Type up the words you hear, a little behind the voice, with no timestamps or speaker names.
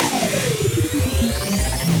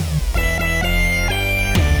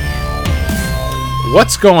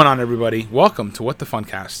What's going on, everybody? Welcome to What the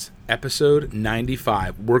Funcast, episode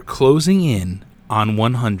 95. We're closing in on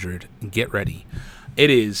 100. Get ready. It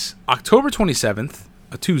is October 27th,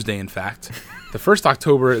 a Tuesday, in fact. The first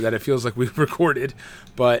October that it feels like we've recorded.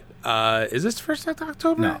 But is this first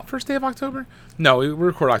October? No. First day of October? No, we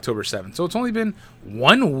record October 7th. So it's only been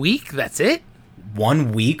 1 week? That's it?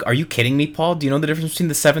 1 week? Are you kidding me, Paul? Do you know the difference between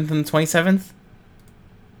the 7th and the 27th?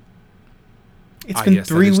 It's been yes,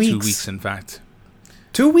 3 that is weeks. 2 weeks, in fact.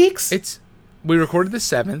 2 weeks? We recorded the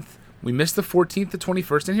 7th. We missed the 14th, the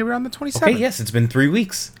 21st, and here we're on the 27th. Okay, yes, it's been 3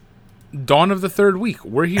 weeks. Dawn of the third week.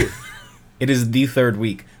 We're here. It is the third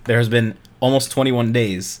week. There has been almost 21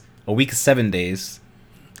 days. A week is 7 days.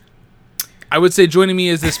 I would say joining me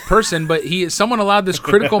is this person, but someone allowed this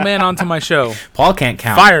critical man onto my show. Paul can't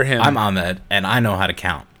count. Fire him. I'm Ahmed, and I know how to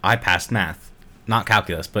count. I passed math. Not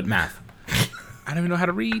calculus, but math. I don't even know how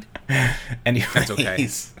to read. Anyways. That's okay.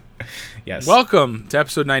 Yes. Welcome to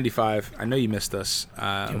episode 95. I know you missed us.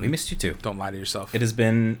 Yeah, we missed you too. Don't lie to yourself. It has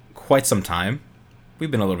been quite some time.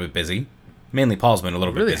 We've been a little bit busy. Mainly Paul's been a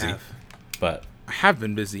little bit busy. Have. But I have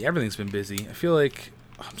been busy. Everything's been busy. I feel like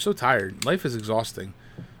I'm so tired. Life is exhausting.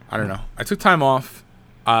 I don't know. I took time off.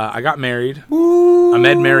 I got married. Woo!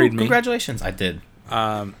 Ahmed married me. Congratulations. I did.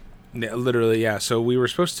 Literally, yeah. So we were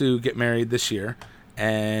supposed to get married this year,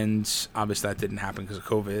 and obviously that didn't happen because of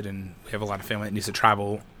COVID, and we have a lot of family that needs to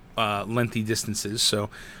travel lengthy distances.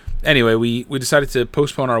 So anyway, we decided to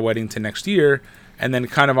postpone our wedding to next year, and then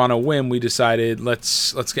kind of on a whim, we decided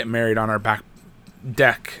let's get married on our back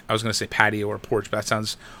deck. I was going to say patio or porch, but that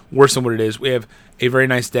sounds worse than what it is. We have a very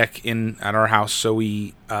nice deck at our house, so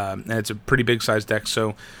and it's a pretty big size deck,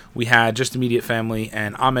 so we had just immediate family,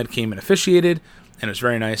 and Ahmed came and officiated, and it was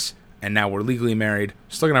very nice, and now we're legally married.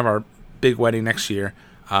 Still going to have our big wedding next year,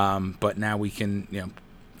 but now we can,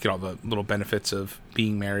 get all the little benefits of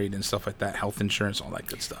being married and stuff like that, health insurance, all that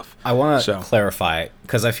good stuff. I want to clarify,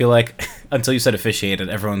 because I feel like until you said officiated,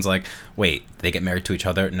 everyone's like, wait, they get married to each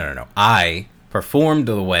other? No. I performed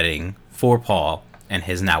the wedding for Paul and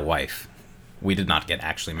his now wife. We did not get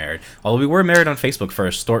actually married, although we were married on Facebook for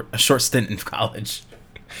a short stint in college.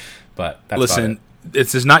 But that's Listen,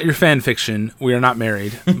 this is not your fan fiction. We are not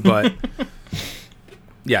married, but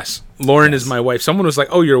yes, Lauren is my wife. Someone was like,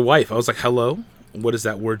 "Oh, your wife." I was like, "Hello, what is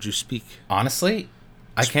that word you speak?" Honestly,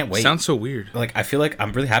 I can't wait. Sounds so weird. Like, I feel like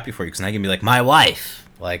I'm really happy for you, because now you can be like, my wife,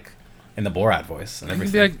 like in the Borat voice and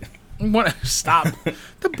everything. What? Stop.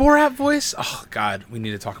 The Borat voice? Oh, God. We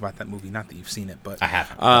need to talk about that movie. Not that you've seen it, but I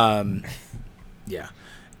haven't. Yeah.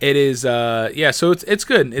 It is, so it's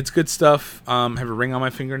good. It's good stuff. I have a ring on my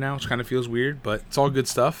finger now, which kind of feels weird, but it's all good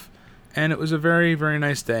stuff. And it was a very, very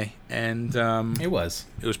nice day. And it was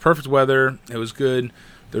perfect weather. It was good.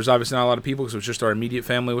 There's obviously not a lot of people because it was just our immediate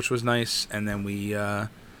family, which was nice. And then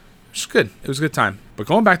it's good. It was a good time. But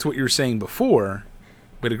going back to what you were saying before,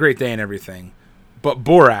 we had a great day and everything. But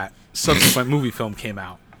Borat, subsequent movie film, came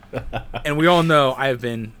out. And we all know I have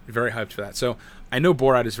been very hyped for that. So I know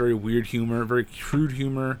Borat is very weird humor, very crude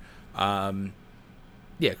humor.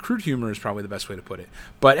 Crude humor is probably the best way to put it.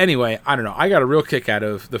 But anyway, I don't know. I got a real kick out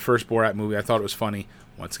of the first Borat movie. I thought it was funny.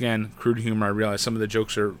 Once again, crude humor. I realize some of the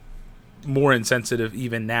jokes are more insensitive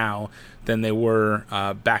even now than they were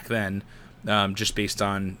back then, just based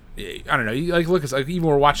on, I don't know. You look, it's like even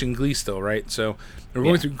we're watching Glee still, right? So we're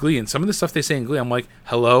going through Glee, and some of the stuff they say in Glee, I'm like,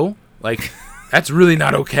 hello? Like, that's really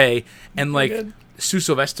not okay. And like, Sue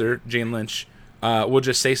Sylvester, Jane Lynch, will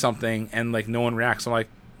just say something, and like no one reacts. I'm like,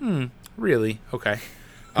 really? Okay.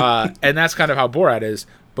 And that's kind of how Borat is.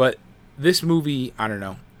 But this movie, I don't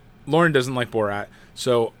know. Lauren doesn't like Borat,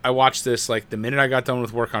 so I watched this like the minute I got done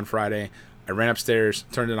with work on Friday. I ran upstairs,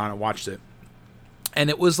 turned it on, and watched it.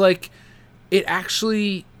 And it was like, it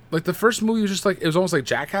actually, like the first movie was just like, it was almost like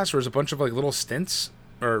Jackass, where it was a bunch of like little stunts,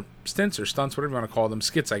 or stunts, whatever you want to call them,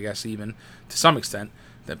 skits, I guess, even to some extent,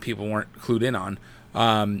 that people weren't clued in on.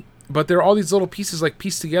 But there are all these little pieces like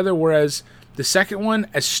pieced together, whereas the second one,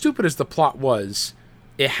 as stupid as the plot was,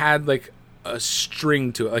 it had like a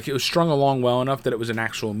string to it. Like it was strung along well enough that it was an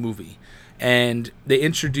actual movie. And they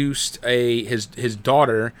introduced his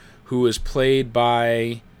daughter, who was played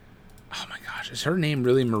by, oh my gosh, is her name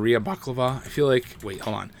really Maria Bakalova? I feel like, wait,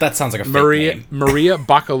 hold on. That sounds like a fake name. Maria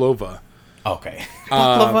Bakalova. Okay.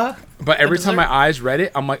 Baklava? But every time my eyes read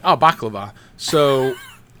it, I'm like, oh, baklava. So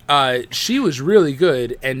she was really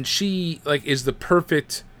good, and she like is the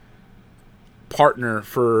perfect partner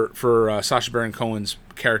for Sacha Baron Cohen's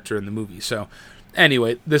character in the movie. So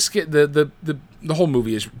anyway, the whole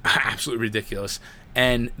movie is absolutely ridiculous,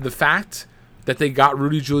 and the fact that they got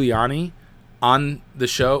Rudy Giuliani on the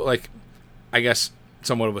show, like, I guess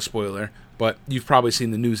somewhat of a spoiler, but you've probably seen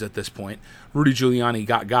the news at this point. Rudy Giuliani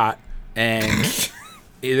got, and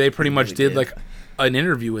they pretty much did like an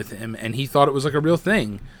interview with him, and he thought it was like a real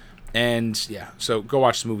thing. And yeah, so go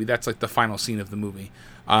watch the movie. That's like the final scene of the movie.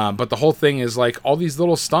 But the whole thing is like all these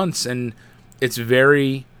little stunts, and it's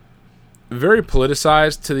very, very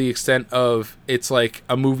politicized to the extent of it's like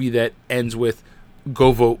a movie that ends with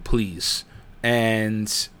 "Go vote, please,"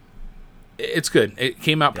 and it's good. It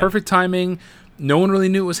came out perfect timing. No one really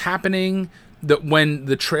knew it was happening. When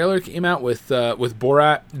the trailer came out with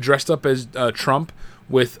Borat dressed up as Trump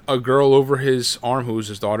with a girl over his arm, who was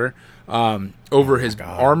his daughter, over his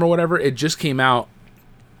arm or whatever, it just came out.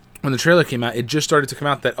 When the trailer came out, it just started to come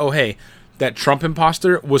out that, oh, hey, that Trump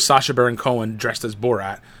imposter was Sacha Baron Cohen dressed as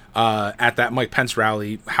Borat at that Mike Pence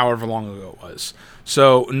rally however long ago it was.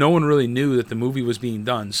 So no one really knew that the movie was being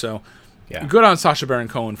done. So good on Sacha Baron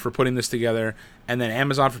Cohen for putting this together, and then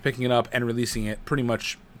Amazon for picking it up and releasing it pretty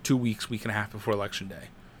much 2 weeks, week and a half before Election Day.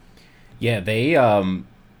 Yeah, they...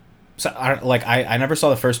 So I never saw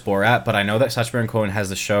the first Borat, but I know that Sacha Baron Cohen has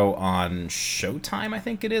a show on Showtime, I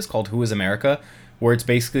think it is, called Who Is America, where it's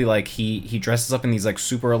basically like he dresses up in these like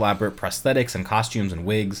super elaborate prosthetics and costumes and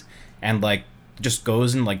wigs, and like just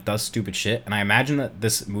goes and like does stupid shit. And I imagine that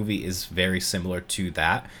this movie is very similar to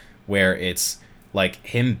that, where it's like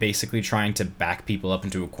him basically trying to back people up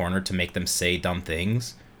into a corner to make them say dumb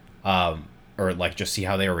things, or like just see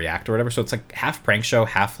how they react or whatever. So it's like half prank show,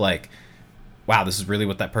 half like, wow, this is really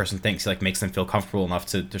what that person thinks. He like makes them feel comfortable enough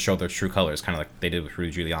to show their true colors, kind of like they did with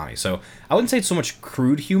Rudy Giuliani. So I wouldn't say it's so much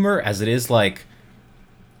crude humor as it is like,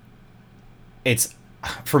 it's,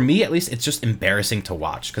 for me at least, it's just embarrassing to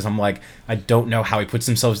watch, because I'm like, I don't know how he puts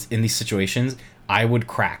himself in these situations. I would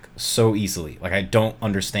crack so easily. Like, I don't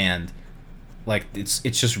understand. Like, it's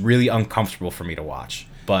just really uncomfortable for me to watch.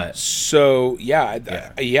 But so yeah,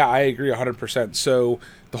 I agree 100%. So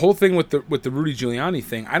the whole thing with the Rudy Giuliani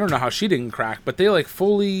thing, I don't know how she didn't crack, but they like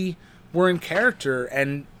fully were in character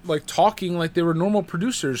and like talking like they were normal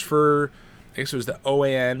producers for, I guess it was the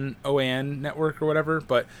OAN network or whatever.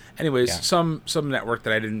 But anyways, some network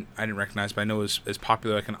that I didn't recognize, but I know is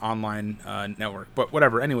popular, like an online network. But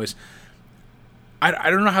whatever. Anyways,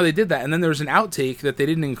 I don't know how they did that. And then there was an outtake that they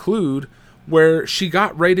didn't include where she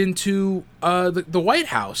got right into the White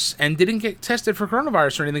House and didn't get tested for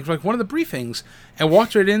coronavirus or anything for like one of the briefings, and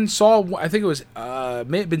walked right in, saw, I think it was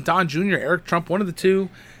may have been Don Jr., Eric Trump, one of the two,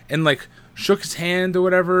 and like shook his hand or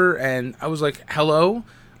whatever. And I was like, hello.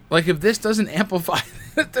 Like, if this doesn't amplify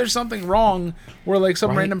that there's something wrong, where, like,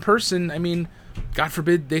 some random person, I mean, God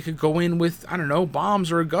forbid, they could go in with, I don't know,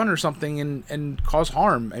 bombs or a gun or something and cause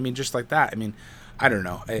harm. I mean, just like that. I mean, I don't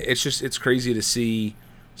know. It's crazy to see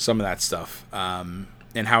some of that stuff and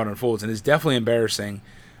how it unfolds. And it's definitely embarrassing,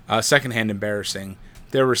 secondhand embarrassing.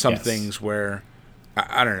 There were some things where,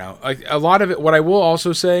 I don't know. Like, a lot of it, what I will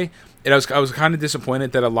also say, I was kind of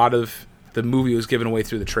disappointed that a lot of the movie was given away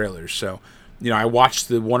through the trailers. So, you know, I watched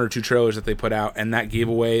the 1 or 2 trailers that they put out, and that gave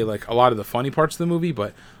away like a lot of the funny parts of the movie.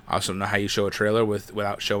 But I also don't know how you show a trailer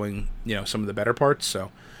without showing, you know, some of the better parts.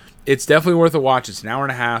 So it's definitely worth a watch. It's an hour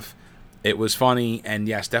and a half. It was funny, and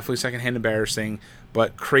yes, definitely secondhand embarrassing,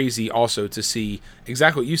 but crazy also to see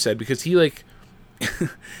exactly what you said, because he like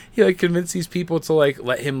he like convinced these people to like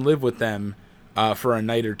let him live with them for a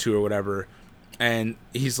night or two or whatever. And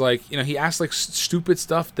he's like, you know, he asked like stupid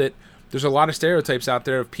stuff that there's a lot of stereotypes out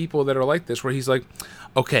there of people that are like this, where he's like,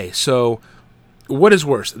 okay, so what is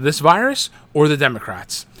worse, this virus or the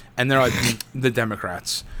Democrats? And they're like, the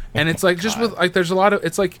Democrats. And it's like, just with like, there's a lot of,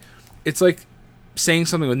 it's like saying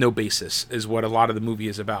something with no basis is what a lot of the movie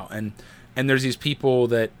is about. And there's these people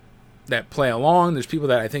that play along. There's people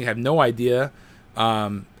that I think have no idea.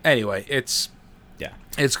 Anyway, it's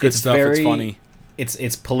good stuff. It's funny.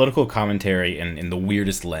 It's political commentary in the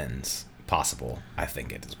weirdest lens possible. I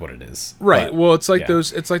think it is what it is. Right. But, well, it's like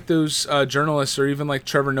those journalists, or even like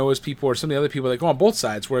Trevor Noah's people, or some of the other people that go on both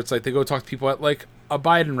sides, where it's like they go talk to people at like a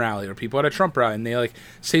Biden rally or people at a Trump rally, and they like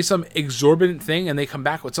say some exorbitant thing, and they come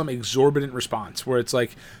back with some exorbitant response where it's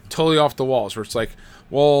like totally off the walls, where it's like,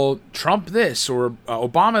 well, Trump this or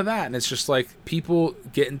Obama that, and it's just like people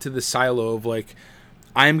get into the silo of like,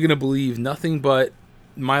 I'm gonna believe nothing but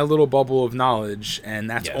my little bubble of knowledge, and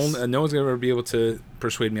that's only, no one's gonna ever be able to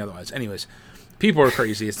persuade me otherwise. Anyways, people are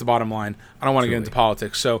crazy. It's the bottom line. I don't want to get into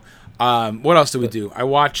politics. So what else did we do? I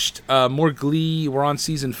watched more Glee. We're on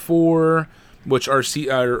season 4, which are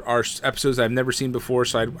episodes I've never seen before,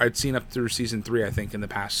 so I'd seen up through season 3, I think, in the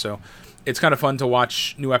past. So it's kind of fun to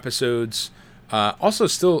watch new episodes. Also,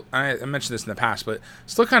 still, I mentioned this in the past, but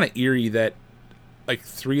still kind of eerie that like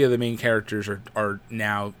 3 of the main characters are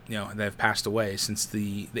now, they've passed away since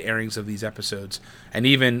the airings of these episodes. And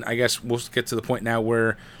even, I guess we'll get to the point now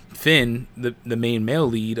where Finn, the main male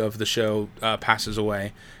lead of the show, passes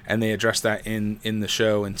away, and they address that in the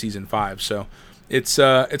show in season 5. So it's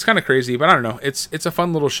kind of crazy, but I don't know. It's a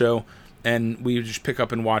fun little show, and we just pick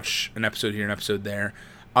up and watch an episode here, an episode there.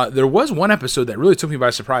 There was one episode that really took me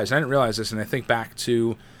by surprise. I didn't realize this, and I think back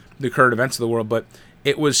to the current events of the world, but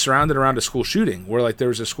it was surrounded around a school shooting where like there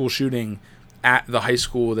was a school shooting at the high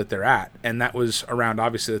school that they're at. And that was around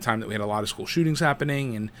obviously the time that we had a lot of school shootings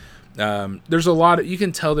happening. And there's a lot of, you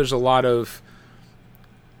can tell there's a lot of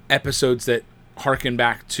episodes that harken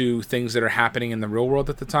back to things that are happening in the real world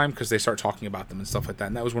at the time, because they start talking about them and stuff like that.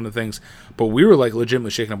 And that was one of the things, but we were like legitimately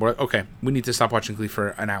shaking up. We're like, okay, we need to stop watching Glee for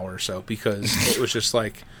an hour or so, because it was just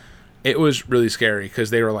like, it was really scary, because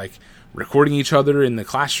they were like recording each other in the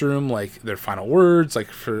classroom, like their final words, like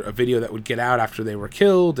for a video that would get out after they were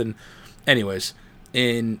killed. And anyways,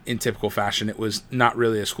 in typical fashion, it was not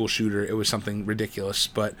really a school shooter. It was something ridiculous,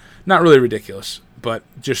 but not really ridiculous, but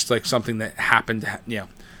just like something that happened.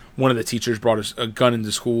 One of the teachers brought a gun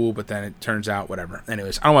into school, but then it turns out whatever.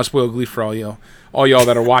 Anyways, I don't want to spoil Glee for all y'all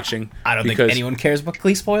that are watching. I don't think anyone cares about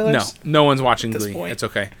Glee spoilers. No one's watching Glee. It's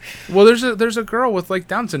okay. Well, there's a girl with like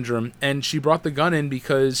Down syndrome, and she brought the gun in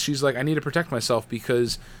because she's like, I need to protect myself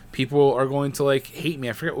because people are going to like hate me.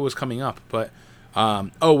 I forget what was coming up, but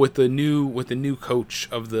with the new coach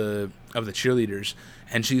of the cheerleaders,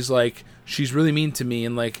 and she's like, she's really mean to me,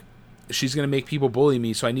 and like she's gonna make people bully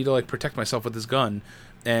me, so I need to like protect myself with this gun.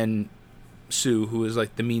 And Sue, who is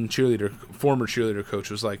like the mean former cheerleader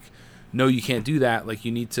coach, was like, no, you can't do that. Like,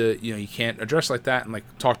 you need to, you can't address like that, and like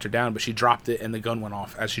talked her down, but she dropped it and the gun went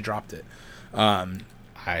off as she dropped it.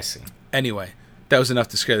 I see. Anyway, that was enough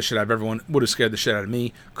to scare the shit out of everyone. Would have scared the shit out of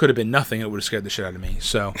me. Could have been nothing. It would have scared the shit out of me.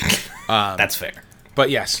 So, that's fair.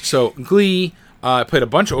 But yes, so Glee, I played a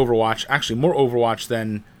bunch of Overwatch, actually more Overwatch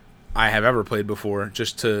than I have ever played before,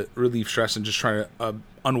 just to relieve stress and just try to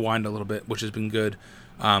unwind a little bit, which has been good.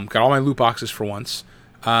 Got all my loot boxes for once.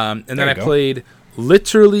 And then I played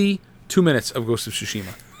literally 2 minutes of Ghost of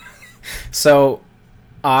Tsushima. So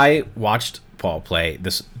I watched Paul play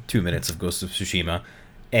this 2 minutes of Ghost of Tsushima,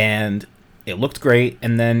 and it looked great.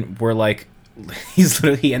 And then we're like,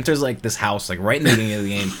 he enters like this house, like right in the beginning of the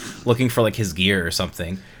game, looking for like his gear or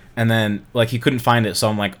something. And then like he couldn't find it. So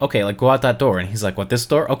I'm like, okay, like go out that door. And he's like, what, this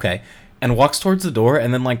door? Okay. And walks towards the door,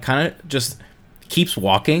 and then like kind of just keeps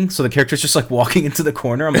walking, so the character's just like walking into the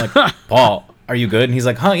corner. I'm like, Paul, are you good? And he's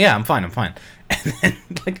like, huh, yeah, I'm fine. And then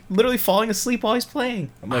like literally falling asleep while he's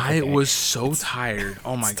playing. I'm like, I was so tired.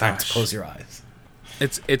 Oh my gosh. Time to close your eyes.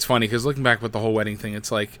 It's funny because looking back with the whole wedding thing,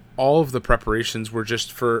 it's like all of the preparations were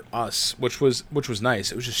just for us, which was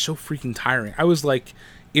nice. It was just so freaking tiring. I was like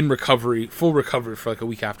in recovery, full recovery for like a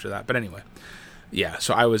week after that. But anyway, yeah,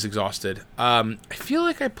 so I was exhausted. I feel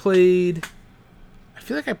like I played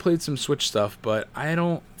some Switch stuff, but I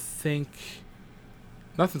don't think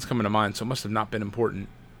nothing's coming to mind, so it must have not been important.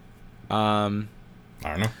 I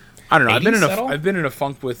don't know. Hades I've been in a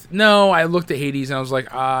funk with. No, I looked at Hades and I was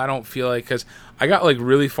like, I don't feel like, because I got like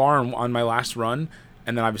really far on my last run,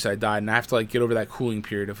 and then obviously I died, and I have to like get over that cooling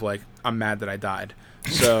period of like I'm mad that I died.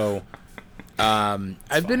 So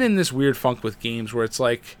I've been in this weird funk with games where it's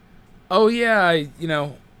like, oh yeah, I don't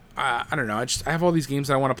know. I have all these games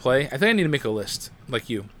that I want to play. I think I need to make a list, like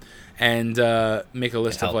you, and make a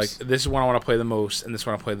list of like, this is one I want to play the most, and this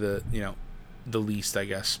one I play the least, I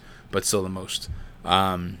guess, but still the most.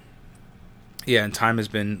 Yeah, and time has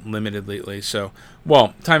been limited lately. So,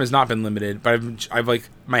 well, time has not been limited, but I've like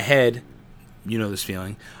my head, this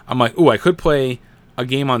feeling. I'm like, I could play a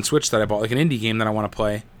game on Switch that I bought, like an indie game that I want to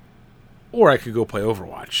play. Or I could go play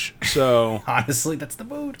Overwatch. So honestly, that's the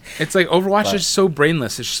mood. It's like Overwatch is so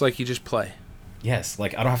brainless. It's just like you just play. Yes,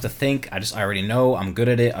 like I don't have to think. I already know. I'm good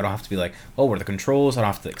at it. I don't have to be like, oh, what are the controls? I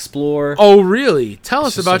don't have to explore. Oh, really? Tell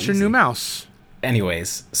us about your new mouse.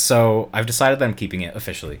 Anyways, so I've decided that I'm keeping it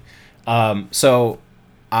officially. So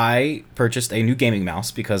I purchased a new gaming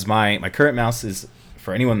mouse because my current mouse is,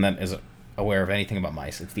 for anyone that is aware of anything about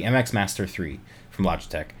mice, it's the MX Master 3 from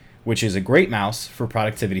Logitech, which is a great mouse for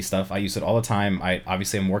productivity stuff. I use it all the time. I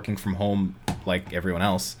obviously am working from home like everyone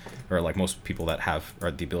else, or like most people that have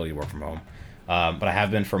the ability to work from home. But I have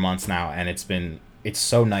been for months now, and it's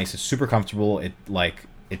so nice. It's super comfortable. I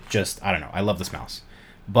don't know. I love this mouse.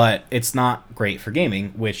 But it's not great for gaming,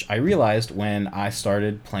 which I realized when I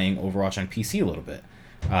started playing Overwatch on PC a little bit.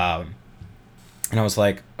 And I was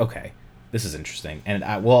like, okay, this is interesting. And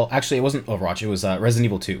actually, it wasn't Overwatch. It was Resident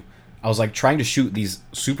Evil 2. I was like trying to shoot these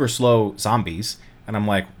super slow zombies, and I'm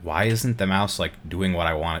like, why isn't the mouse like doing what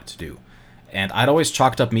I want it to do? And I'd always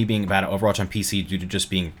chalked up me being bad at Overwatch on PC due to just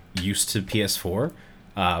being used to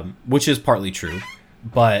PS4, which is partly true.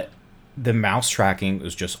 But the mouse tracking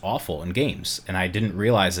was just awful in games, and I didn't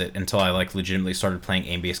realize it until I like legitimately started playing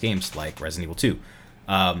aim-based games like Resident Evil 2.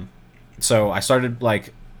 So I started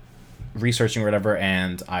like researching or whatever,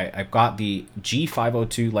 and I got the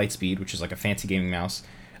G502 Lightspeed, which is like a fancy gaming mouse,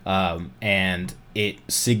 and it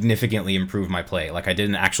significantly improved my play. Like I did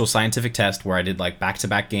an actual scientific test where I did like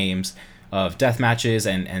back-to-back games of death matches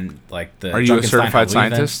and like the. Are you a certified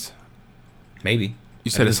scientist? Maybe.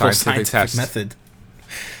 You said a scientific test method.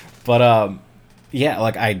 But yeah,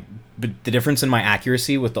 like but the difference in my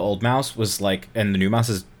accuracy with the old mouse was like, and the new mouse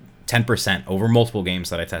is 10% over multiple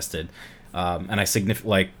games that I tested, and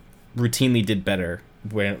I routinely did better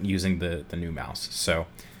when using the new mouse. So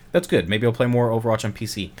that's good. Maybe I'll play more Overwatch on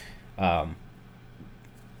PC.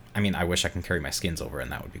 I mean, I wish I can carry my skins over,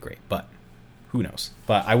 and that would be great, but who knows?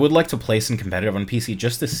 But I would like to play some competitive on PC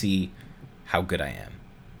just to see how good I am,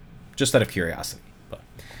 just out of curiosity. But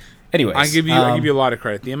anyways, I give you a lot of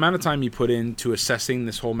credit. The amount of time you put into assessing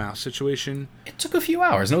this whole mouse situation. It took a few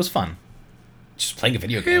hours, and it was fun. Just playing a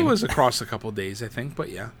video game. It was across a couple of days, I think, but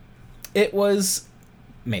yeah. It was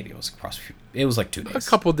across. It was like 2 days. A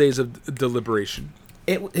couple of days of deliberation.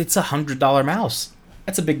 It's $100 mouse.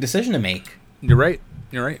 That's a big decision to make. You're right.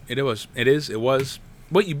 It was.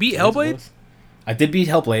 What, you beat Hellblade? I did beat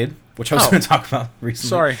Hellblade, which I was going to talk about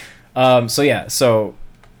recently. Sorry. So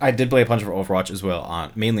I did play a bunch of Overwatch as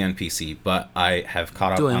well, mainly on PC, but I have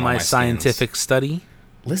caught up on all my scientific study.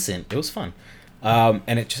 Listen, it was fun,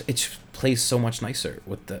 and it just plays so much nicer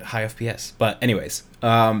with the high FPS. But anyways,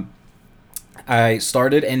 I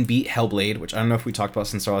started and beat Hellblade, which I don't know if we talked about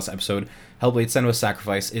since our last episode. Hellblade: Senua's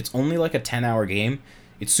Sacrifice. It's only like a 10-hour game.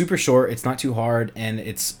 It's super short. It's not too hard, and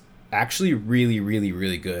it's actually really, really,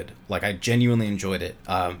 really good. Like I genuinely enjoyed it.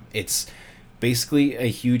 It's basically a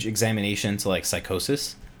huge examination to like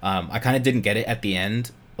Psychosis. I kind of didn't get it at the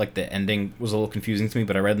end. Like the ending was a little confusing to me,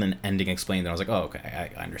 but I read the ending explained, and I was like, oh,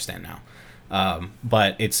 okay, I understand now.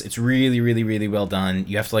 But it's really, really, really well done.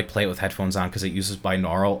 You have to like play it with headphones on because it uses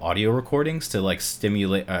binaural audio recordings to like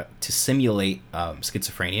simulate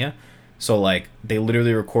schizophrenia. So like they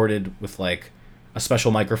literally recorded with like a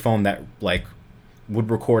special microphone that like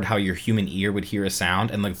would record how your human ear would hear a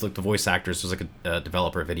sound, and like the voice actors, was like a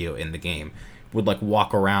developer video in the game, would like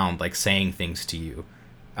walk around like saying things to you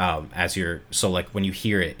as you're, so like when you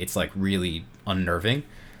hear it, it's like really unnerving.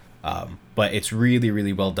 But it's really,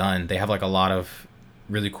 really well done. They have like a lot of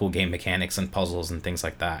really cool game mechanics and puzzles and things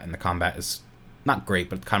like that, and the combat is not great,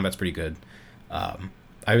 but the combat's pretty good.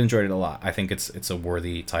 I've enjoyed it a lot. I think it's a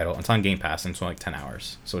worthy title. It's on Game Pass, and it's only like 10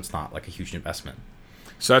 hours, so it's not like a huge investment.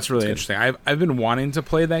 So that's really interesting. I've been wanting to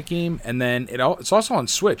play that game, and then it's also on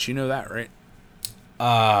Switch. You know that, right?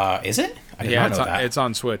 Is it? I did not know that. It's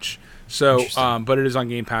on Switch. So, but it is on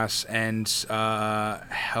Game Pass, and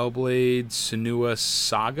Hellblade: Senua's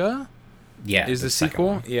Saga, is the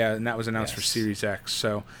sequel. Yeah, and that was announced for Series X.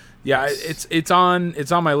 So, yeah, it's on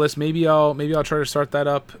my list. Maybe I'll try to start that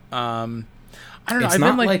up. I don't know. It's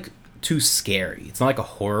not like too scary. It's not like a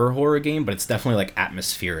horror game, but it's definitely like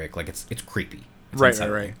atmospheric. Like it's creepy.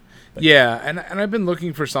 Right. But yeah, and I've been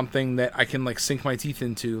looking for something that I can like sink my teeth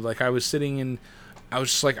into. Like I was sitting and I was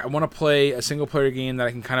just like, I want to play a single player game that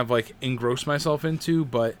I can kind of like engross myself into,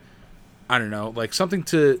 but I don't know, like something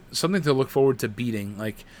to look forward to beating.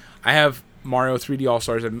 Like I have Mario 3D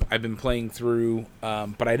All-Stars I've been playing through,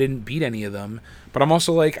 but I didn't beat any of them. But I'm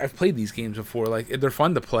also like, I've played these games before. Like they're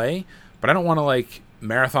fun to play, but I don't want to like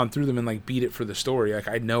marathon through them and like beat it for the story. Like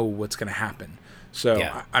I know what's gonna happen. So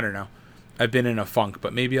yeah. I don't know. I've been in a funk,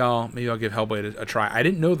 but maybe I'll give Hellblade a try. I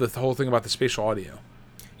didn't know the whole thing about the spatial audio.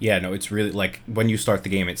 Yeah, no, it's really like when you start the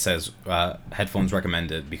game, it says headphones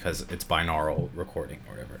recommended because it's binaural recording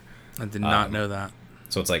or whatever. I did not know that.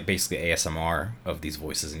 So it's like basically ASMR of these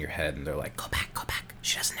voices in your head, and they're like, go back.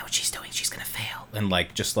 She doesn't know what she's doing. She's gonna fail, and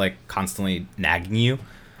like just like constantly nagging you.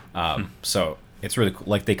 So it's really cool.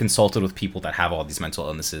 Like they consulted with people that have all these mental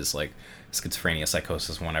illnesses, like schizophrenia,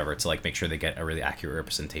 psychosis, whatever, to like make sure they get a really accurate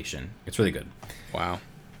representation. It's really good. Wow.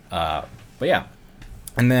 But yeah.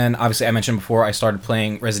 And then obviously I mentioned before I started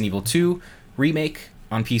playing Resident Evil 2 Remake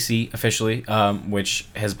on PC officially, which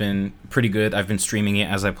has been pretty good. I've been streaming it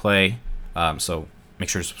as I play. So make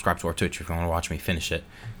sure to subscribe to our Twitch if you want to watch me finish it.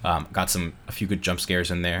 Got a few good jump scares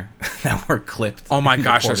in there that were clipped. Oh my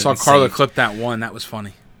gosh, I saw Carla clip that one. That was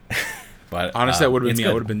funny. But honestly, that would have been me. Good.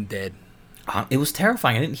 I would have been dead. It was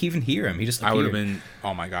terrifying. I didn't even hear him. He just appeared. I would have been.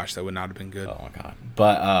 Oh my gosh, that would not have been good. Oh my god.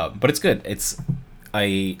 But it's good.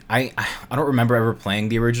 I don't remember ever playing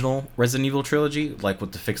the original Resident Evil trilogy, like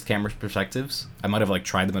with the fixed camera perspectives. I might have like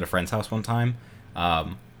tried them at a friend's house one time,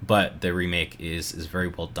 but the remake is very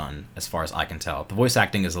well done as far as I can tell. The voice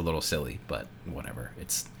acting is a little silly, but whatever.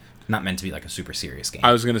 It's not meant to be like a super serious game.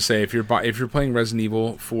 I was gonna say if you're playing Resident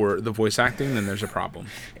Evil for the voice acting, then there's a problem.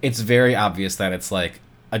 It's very obvious that it's like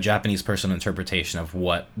a Japanese personal interpretation of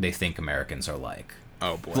what they think Americans are like.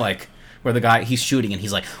 Oh boy! Like where the guy he's shooting and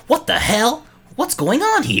he's like, "What the hell? What's going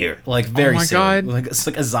on here?" Like very silly. God. Like it's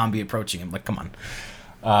like a zombie approaching him. Like come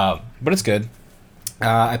on. But it's good.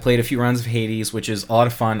 I played a few rounds of Hades, which is a lot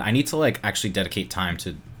of fun. I need to like actually dedicate time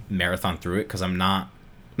to marathon through it because I'm not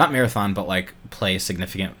marathon, but like play a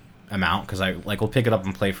significant amount because I like will pick it up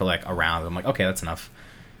and play for like a round. I'm like, okay, that's enough.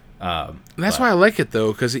 That's why I like it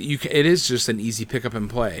though, because it is just an easy pick up and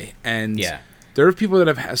play. And yeah. There are people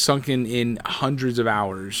that have sunk in hundreds of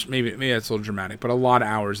hours. Maybe that's a little dramatic, but a lot of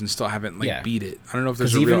hours and still haven't beat it. I don't know if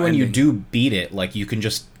there's a real even when ending. you do beat it, like you can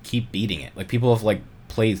just keep beating it. Like people have like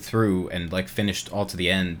played through and like finished all to the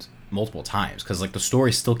end multiple times because like the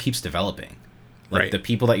story still keeps developing. Like right. The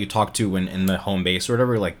people that you talk to when in the home base or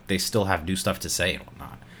whatever, like they still have new stuff to say and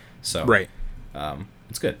whatnot. So right,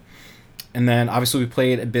 it's good. And then obviously we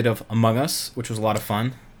played a bit of Among Us, which was a lot of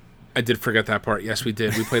fun. I did forget that part. Yes, we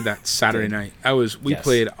did. We played that Saturday night. We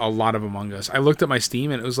played a lot of Among Us. I looked at my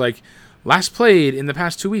Steam and it was like last played in the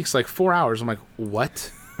past 2 weeks, like 4 hours. I'm like, what?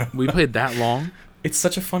 We played that long? It's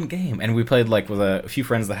such a fun game. And we played like with a few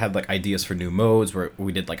friends that had like ideas for new modes where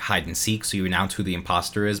we did like hide and seek. So you announce who the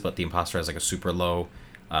imposter is, but the imposter has like a super low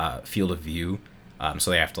field of view.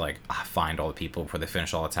 So they have to like find all the people before they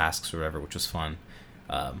finish all the tasks or whatever, which was fun.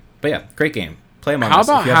 But yeah, great game. Play Among Us.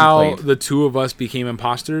 How about how the two of us became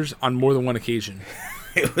imposters on more than one occasion?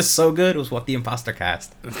 It was so good. It was what the imposter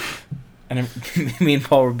cast. And me and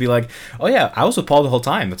Paul would be like, oh yeah, I was with Paul the whole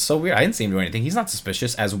time. That's so weird. I didn't see him do anything. He's not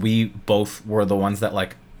suspicious, as we both were the ones that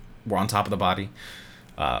like were on top of the body.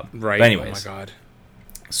 Right. But anyways, oh my god.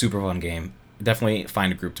 Super fun game. Definitely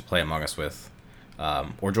find a group to play Among Us with.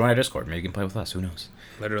 Or join our Discord. Maybe you can play with us. Who knows?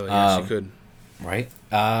 Literally, yes, you could. Right.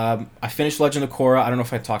 I finished Legend of Korra. I don't know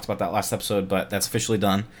if I talked about that last episode, but that's officially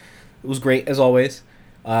done. It was great, as always.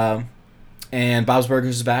 And Bob's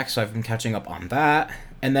Burgers is back, so I've been catching up on that.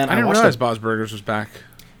 And then I didn't realize Bob's Burgers was back.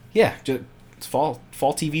 Yeah, it's fall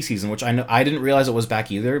TV season, which I didn't realize it was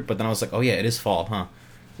back either, but then I was like, oh yeah, it is fall, huh?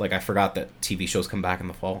 Like, I forgot that TV shows come back in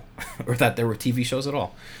the fall, or that there were TV shows at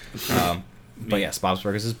all. But yes, Bob's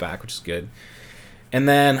Burgers is back, which is good. And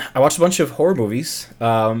then I watched a bunch of horror movies.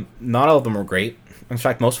 Not all of them were great. In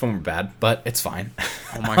fact, most of them were bad, but it's fine.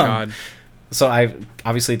 Oh my god. So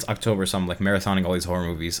obviously it's October, so I'm like marathoning all these horror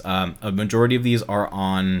movies. A majority of these are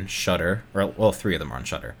on Shudder, or well, 3 of them are on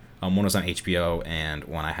Shudder. One was on HBO, and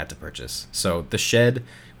one I had to purchase. So The Shed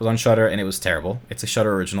was on Shudder, and it was terrible. It's a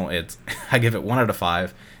Shudder original. I give it 1 out of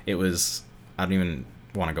 5. I don't even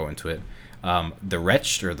want to go into it. The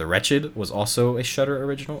Wretched was also a Shudder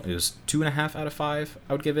original. It was 2.5 out of 5.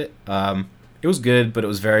 I would give it. It was good, but it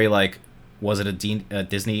was very like, was it a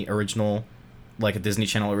Disney original, like a Disney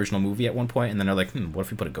Channel original movie at one point? And then they're like, what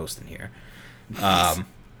if we put a ghost in here?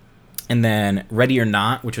 And then Ready or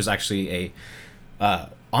Not, which was actually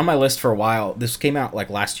on my list for a while. This came out like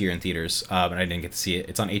last year in theaters, and I didn't get to see it.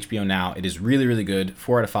 It's on HBO now. It is really, really good.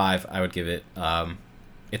 4 out of 5, I would give it.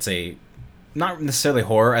 It's a not necessarily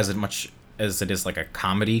horror as much as it is like a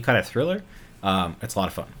comedy kind of thriller. It's a lot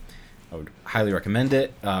of fun. I would highly recommend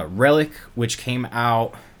it. Relic, which came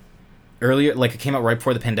out earlier, like it came out right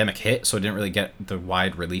before the pandemic hit, so it didn't really get the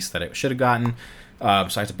wide release that it should have gotten. So I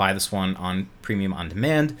had to buy this one on premium on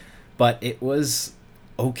demand, but it was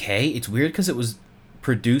okay. It's weird because it was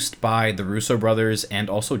produced by the Russo brothers and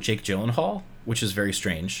also Jake Gyllenhaal, which is very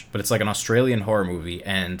strange. But it's like an Australian horror movie,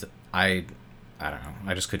 and I don't know.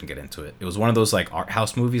 I just couldn't get into it. It was one of those like art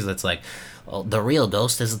house movies that's like, well, the real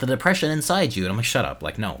ghost is the depression inside you, and I'm like, shut up.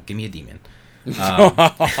 Like, no, give me a demon.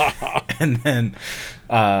 And then,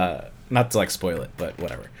 not to like spoil it, but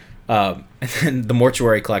whatever. And then the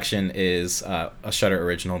Mortuary Collection is a Shudder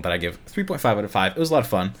original that I give 3.5 out of 5. It was a lot of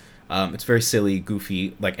fun. It's very silly,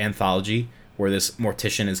 goofy, like anthology where this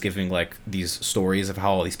mortician is giving like these stories of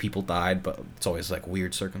how all these people died, but it's always like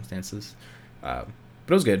weird circumstances. But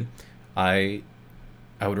it was good. I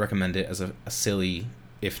would recommend it as a silly,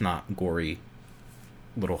 if not gory,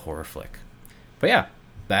 little horror flick. But yeah,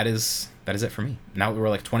 that is it for me. Now we're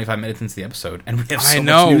like 25 minutes into the episode, and we have so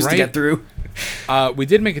much news to get through. We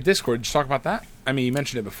did make a Discord. Did you talk about that? I mean, you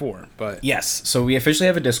mentioned it before, but... Yes, so we officially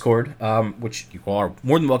have a Discord, which you all are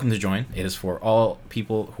more than welcome to join. It is for all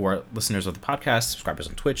people who are listeners of the podcast, subscribers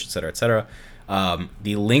on Twitch, etc., etc.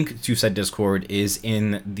 The link to said Discord is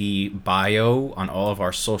in the bio on all of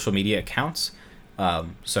our social media accounts.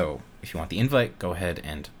 So if you want the invite, go ahead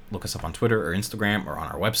and look us up on Twitter or Instagram or on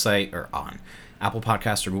our website or on Apple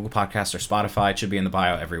Podcasts or Google Podcasts or Spotify. It should be in the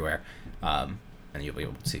bio everywhere. And you'll be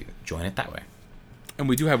able to join it that way. And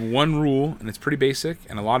we do have one rule, and it's pretty basic,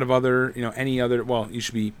 and a lot of other, well, you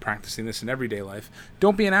should be practicing this in everyday life.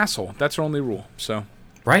 Don't be an asshole. That's our only rule. So,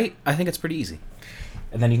 right? I think it's pretty easy.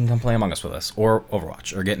 And then you can come play Among Us with us, or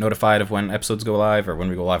Overwatch, or get notified of when episodes go live, or when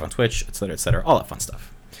we go live on Twitch, etc., all that fun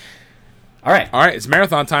stuff. All right, it's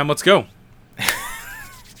marathon time. Let's go.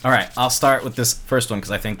 All right, I'll start with this first one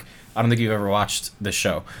because I don't think you've ever watched this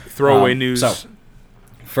show. Throwaway news. So,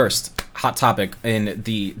 first, hot topic in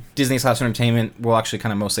the Disney/Entertainment, well, actually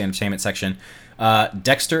kind of mostly entertainment section.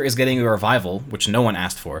 Dexter is getting a revival, which no one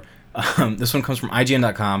asked for. This one comes from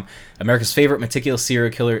IGN.com. America's favorite meticulous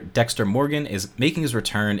serial killer, Dexter Morgan, is making his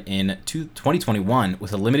return in 2021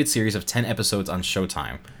 with a limited series of 10 episodes on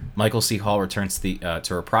Showtime. Michael C. Hall returns to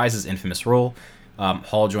reprise his infamous role.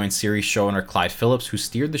 Hall joins series showrunner Clyde Phillips, who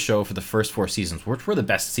steered the show for the first 4 seasons, which were the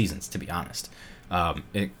best seasons, to be honest.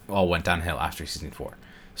 It all went downhill after season 4.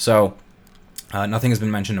 So, nothing has been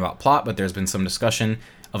mentioned about plot, but there's been some discussion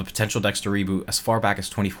of a potential Dexter reboot as far back as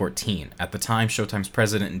 2014. At the time, Showtime's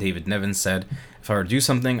president David Nevins said, "If I were to do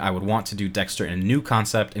something, I would want to do Dexter in a new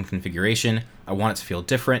concept and configuration. I want it to feel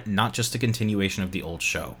different, not just a continuation of the old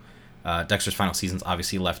show." Dexter's final seasons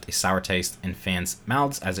obviously left a sour taste in fans'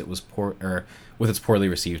 mouths as it was with its poorly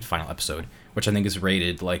received final episode, which I think is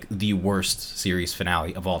rated like the worst series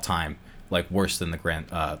finale of all time, like worse than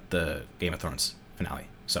the Game of Thrones finale.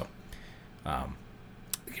 So, Game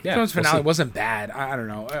of Thrones finale wasn't bad. I don't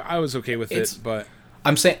know. I was okay with it, but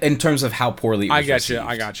I'm saying in terms of how poorly it was received.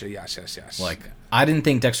 I got you. Yes. Like, I didn't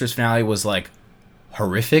think Dexter's finale was like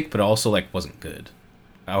horrific, but also like wasn't good.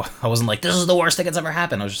 I wasn't like, this is the worst thing that's ever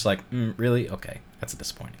happened. I was just like, really? Okay, that's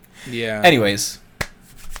disappointing. Yeah. Anyways,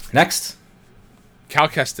 next, Cal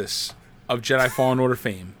Kestis of Jedi Fallen Order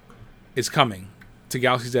fame is coming to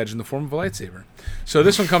Galaxy's Edge in the form of a lightsaber. So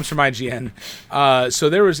this one comes from IGN. So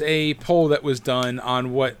there was a poll that was done on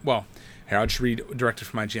here, I'll just read directly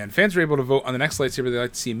from IGN. Fans were able to vote on the next lightsaber they'd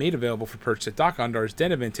like to see made available for purchase at Dok-Ondar's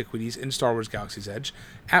Den of Antiquities in Star Wars Galaxy's Edge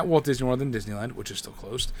at Walt Disney World and Disneyland, which is still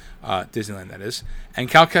closed. Disneyland, that is. And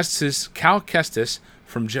Cal Kestis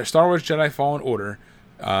from Star Wars Jedi Fallen Order.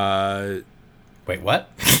 Wait, what?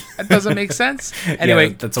 That doesn't make sense.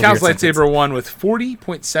 Anyway, Cal's lightsaber won with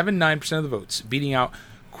 40.79% of the votes, beating out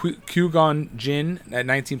Qui-Gon Jinn at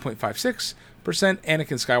 19.56%,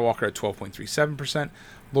 Anakin Skywalker at 12.37%,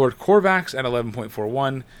 Lord Corvax at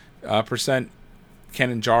 11.41%,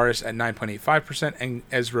 Kanan Jarrus at 9.85%, and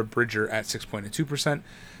Ezra Bridger at 6.02%,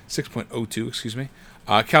 excuse me.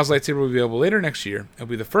 Cal's lightsaber will be available later next year. It'll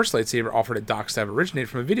be the first lightsaber offered at Docs to have originated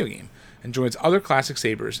from a video game, and joins other classic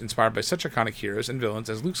sabers inspired by such iconic heroes and villains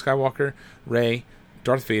as Luke Skywalker, Rey,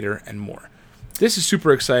 Darth Vader, and more. This is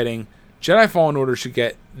super exciting. Jedi Fallen Order should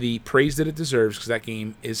get the praise that it deserves because that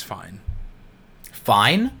game is fine.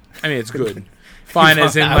 Fine? I mean, it's good. Fine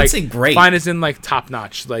as in I would say great. Fine as in like top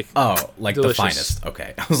notch, like like delicious. The finest.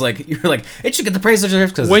 Okay, I was like, you're like it should get the praise it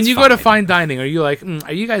deserves because when you go to fine dining, are you like,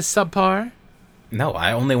 are you guys subpar? No,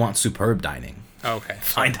 I only want superb dining. Okay,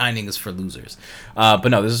 fine dining is for losers. But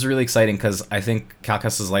no, this is really exciting because I think Cal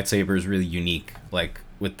Kestis' lightsaber is really unique. Like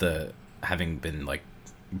with the having been like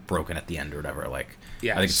broken at the end or whatever. Like,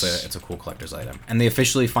 yes. I think it's a cool collector's item. And they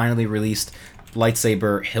officially finally released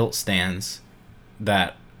lightsaber hilt stands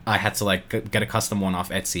that I had to like get a custom one off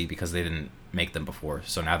Etsy because they didn't make them before.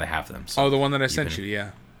 So now they have them. So the one that I sent you,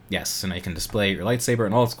 yeah. Yes, so now you can display your lightsaber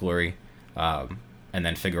in all its glory, and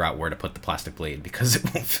then figure out where to put the plastic blade because it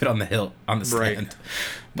won't fit on the hilt on the stand. Right.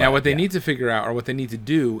 Now what they need to figure out, or what they need to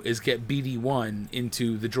do, is get BD1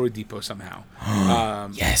 into the Droid Depot somehow.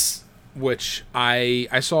 Yes. Which I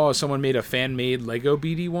saw someone made a fan-made Lego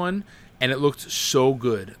BD1, and it looked so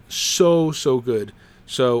good. So good.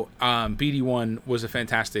 So BD1 was a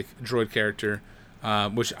fantastic droid character,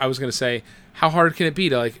 which I was going to say, how hard can it be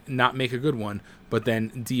to like not make a good one? But then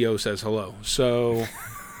Dio says hello. So,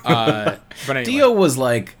 but anyway. Dio was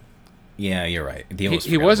like, yeah, you're right. Dio was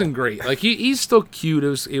he wasn't great. Like he's still cute.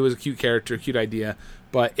 It was a cute character, cute idea,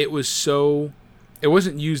 but it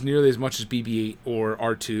wasn't used nearly as much as BB-8 or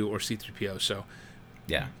R2 or C-3PO. So,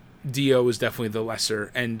 yeah. Dio was definitely the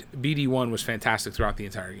lesser, and BD1 was fantastic throughout the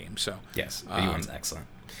entire game. So yes, BD1's excellent.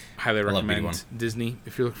 Highly recommend Disney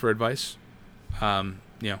if you're looking for advice.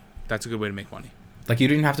 That's a good way to make money. Like you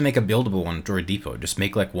didn't have to make a buildable one, Droid Depot. Just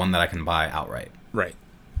make like one that I can buy outright. Right.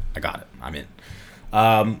 I got it. I'm in.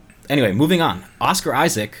 Anyway, moving on. Oscar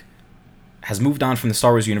Isaac has moved on from the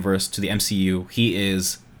Star Wars universe to the MCU. He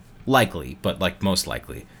is likely, but like most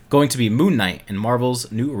likely, going to be Moon Knight in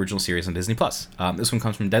Marvel's new original series on Disney+. This one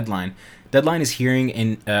comes from Deadline. Deadline is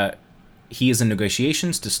he is in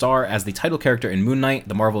negotiations to star as the title character in Moon Knight,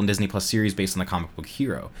 the Marvel and Disney Plus series based on the comic book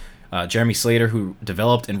hero. Jeremy Slater, who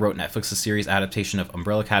developed and wrote Netflix's series adaptation of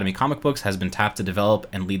Umbrella Academy comic books, has been tapped to develop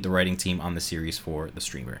and lead the writing team on the series for the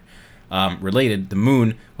streamer. Related, the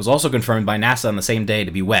moon was also confirmed by NASA on the same day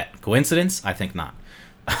to be wet. Coincidence? I think not.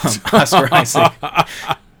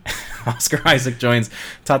 Oscar Isaac joins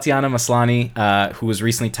Tatiana Maslany, who was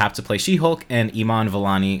recently tapped to play She-Hulk, and Iman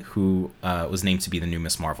Vellani, who was named to be the new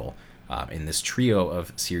Miss Marvel in this trio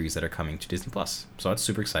of series that are coming to Disney+. So that's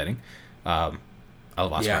super exciting. I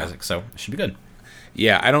love Oscar Isaac, so it should be good.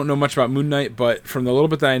 Yeah, I don't know much about Moon Knight, but from the little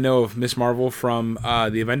bit that I know of Miss Marvel from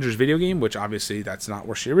the Avengers video game, which obviously that's not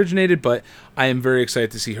where she originated, but I am very excited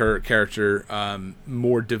to see her character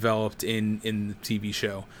more developed in the TV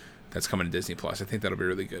show that's coming to Disney+. I think that'll be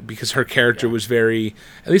really good because her character was very,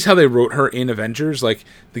 at least how they wrote her in Avengers, like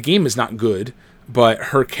the game is not good, but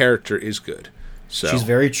her character is good. So she's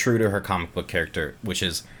very true to her comic book character,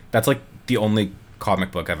 that's like the only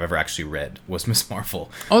comic book I've ever actually read was Miss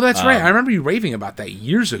Marvel. Oh, that's right. I remember you raving about that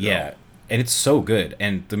years ago. Yeah, and it's so good,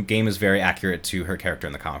 and the game is very accurate to her character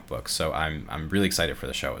in the comic book. So I'm really excited for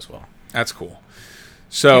the show as well. That's cool.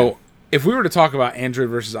 So if we were to talk about Android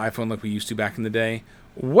versus iPhone like we used to back in the day,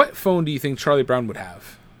 what phone do you think Charlie Brown would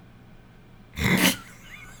have?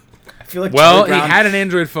 I feel like he had an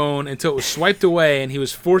Android phone until it was swiped away, and he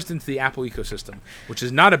was forced into the Apple ecosystem, which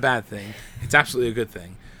is not a bad thing. It's absolutely a good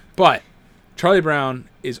thing, but Charlie Brown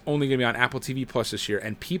is only going to be on Apple TV Plus this year,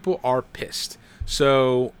 and people are pissed.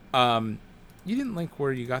 So, you didn't link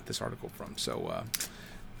where you got this article from, so...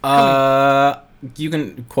 you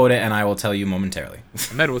can quote it, and I will tell you momentarily.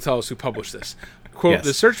 Ahmed will tell us who published this. Quote, Yes.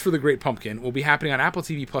 The search for the Great Pumpkin will be happening on Apple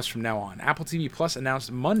TV Plus from now on. Apple TV Plus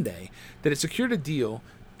announced Monday that it secured a deal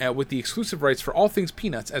with the exclusive rights for all things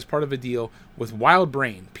Peanuts as part of a deal with Wild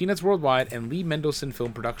Brain, Peanuts Worldwide, and Lee Mendelsohn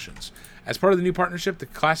Film Productions. As part of the new partnership, the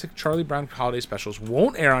classic Charlie Brown holiday specials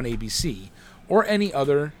won't air on ABC or any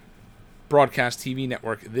other broadcast TV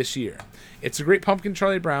network this year. It's a Great Pumpkin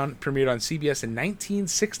Charlie Brown premiered on CBS in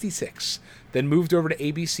 1966, then moved over to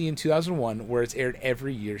ABC in 2001, where it's aired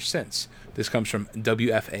every year since. This comes from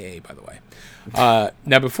WFAA, by the way.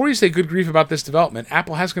 Now, before you say good grief about this development,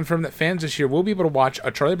 Apple has confirmed that fans this year will be able to watch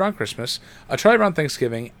A Charlie Brown Christmas, A Charlie Brown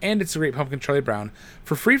Thanksgiving, and It's a Great Pumpkin Charlie Brown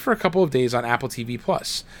for free for a couple of days on Apple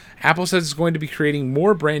TV+. Apple says it's going to be creating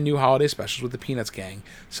more brand new holiday specials with the Peanuts gang,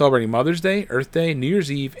 celebrating Mother's Day, Earth Day, New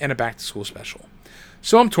Year's Eve, and a back-to-school special.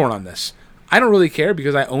 So I'm torn on this. I don't really care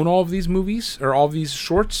because I own all of these movies, or all of these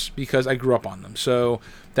shorts, because I grew up on them. So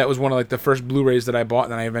that was one of like the first Blu-rays that I bought,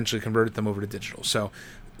 and then I eventually converted them over to digital. So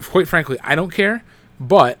quite frankly, I don't care,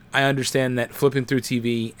 but I understand that flipping through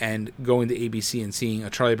TV and going to ABC and seeing a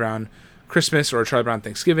Charlie Brown Christmas or a Charlie Brown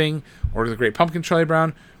Thanksgiving or the Great Pumpkin Charlie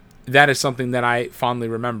Brown, that is something that I fondly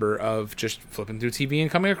remember of just flipping through TV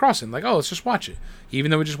and coming across it. And like, oh, let's just watch it.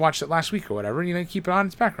 Even though we just watched it last week or whatever, keep it on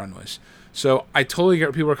its background noise. So I totally get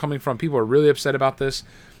where people are coming from. People are really upset about this.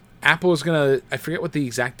 Apple is going to, I forget what the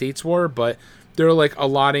exact dates were, but they're like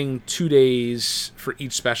allotting 2 days for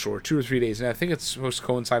each special, or 2 or 3 days. And I think it's supposed to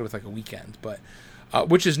coincide with like a weekend, but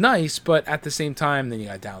which is nice. But at the same time, then you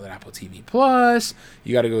got to download Apple TV Plus.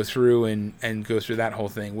 You got to go through and go through that whole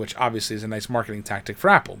thing, which obviously is a nice marketing tactic for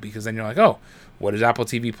Apple, because then you're like, oh, what is Apple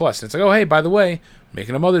TV Plus? And it's like, oh, hey, by the way, we're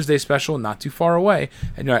making a Mother's Day special not too far away.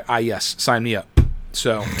 And you're like, ah, yes, sign me up.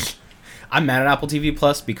 So I'm mad at Apple TV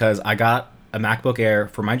Plus because I got a MacBook Air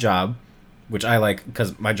for my job, which I like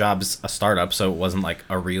because my job's a startup, so it wasn't like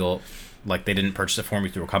a real, like they didn't purchase it for me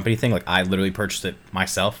through a company thing. Like I literally purchased it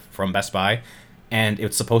myself from Best Buy, and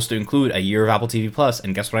it's supposed to include a year of Apple TV Plus,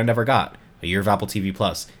 and guess what I never got? A year of Apple TV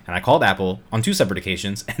Plus. And I called Apple on 2 separate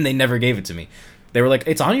occasions, and they never gave it to me. They were like,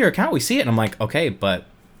 it's on your account, we see it. And I'm like, okay, but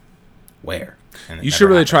where? You should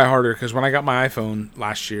really try harder, because when I got my iPhone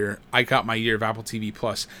last year, I got my year of Apple TV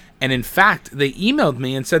Plus. And in fact, they emailed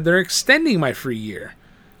me and said they're extending my free year.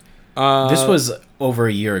 This was over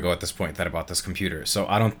a year ago at this point that I bought this computer, so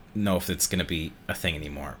I don't know if it's going to be a thing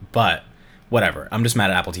anymore. But whatever. I'm just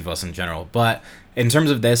mad at Apple TV Plus in general. But in terms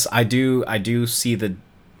of this, I do see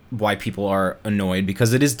why people are annoyed,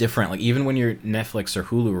 because it is different. Like even when you're Netflix or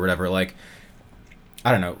Hulu or whatever, like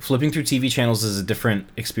I don't know, flipping through TV channels is a different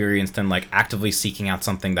experience than like actively seeking out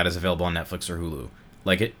something that is available on Netflix or Hulu.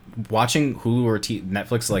 Like watching Hulu or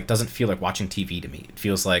Netflix like doesn't feel like watching TV to me. It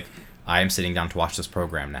feels like I am sitting down to watch this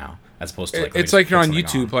program now, as opposed to like it's like you're on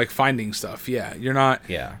YouTube, like finding stuff. Yeah, you're not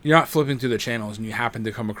flipping through the channels and you happen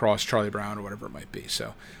to come across Charlie Brown or whatever it might be.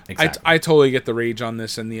 So exactly. I totally get the rage on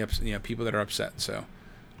this and the people that are upset. So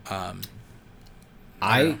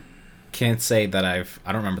I can't say that I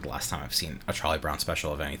don't remember the last time I've seen a Charlie Brown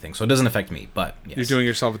special of anything, so it doesn't affect me. But yes. You're doing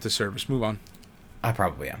yourself a disservice. Move on. I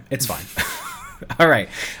probably am. It's fine. All right.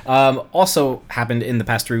 Also happened in the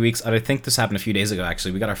past 3 weeks. I think this happened a few days ago,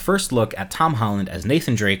 actually. We got our first look at Tom Holland as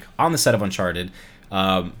Nathan Drake on the set of Uncharted.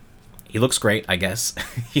 He looks great, I guess.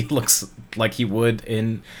 He looks like he would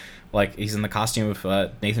he's in the costume of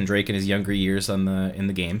Nathan Drake in his younger years in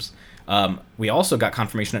the games. We also got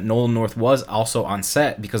confirmation that Nolan North was also on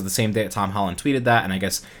set, because the same day that Tom Holland tweeted that, and I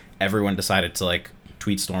guess everyone decided to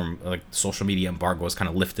tweet storm, social media embargo was kind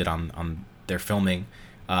of lifted on their filming.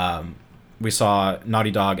 We saw Naughty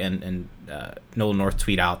Dog and Nolan North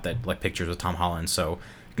tweet out that pictures of Tom Holland, so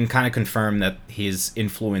you can kind of confirm that his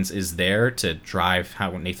influence is there to drive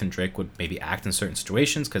how Nathan Drake would maybe act in certain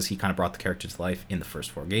situations, because he kind of brought the character to life in the first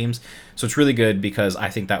 4 games. So it's really good, because I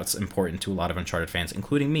think that's important to a lot of Uncharted fans,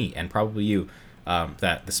 including me and probably you,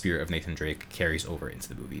 that the spirit of Nathan Drake carries over into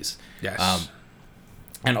the movies. Yes.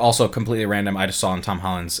 And also, completely random, I just saw on Tom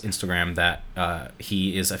Holland's Instagram that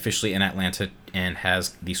he is officially in Atlanta and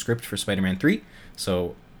has the script for Spider-Man 3.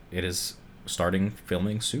 So it is starting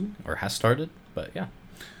filming soon, or has started. But yeah,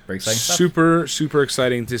 very exciting stuff. Super, super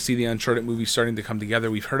exciting to see the Uncharted movie starting to come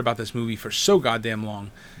together. We've heard about this movie for so goddamn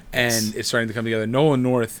long, and it's starting to come together. Nolan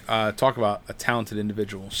North, talk about a talented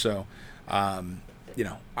individual. So, I'm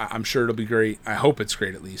sure it'll be great. I hope it's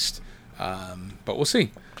great, at least. But we'll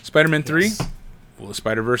see. Spider-Man 3. Yes. Will the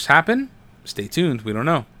Spider-Verse happen? Stay tuned. We don't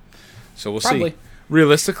know. So we'll see.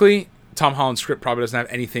 Realistically, Tom Holland's script probably doesn't have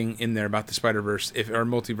anything in there about the Spider-Verse or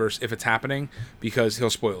multiverse if it's happening, because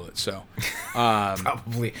he'll spoil it. So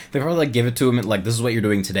probably they probably give it to him and this is what you're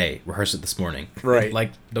doing today. Rehearse it this morning.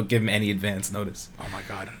 Right. Don't give him any advance notice. Oh my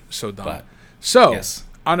god, so dumb. But, so yes.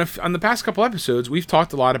 on the past couple episodes, we've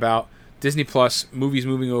talked a lot about Disney Plus, movies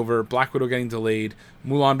moving over, Black Widow getting delayed,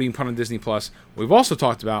 Mulan being put on Disney Plus. What we've also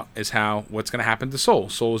talked about is what's going to happen to Soul.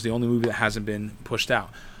 Soul is the only movie that hasn't been pushed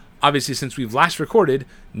out. Obviously, since we've last recorded,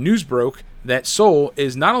 news broke that Soul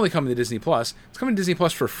is not only coming to Disney Plus, it's coming to Disney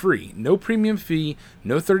Plus for free. No premium fee,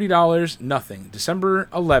 no $30, nothing. December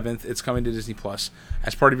 11th, it's coming to Disney Plus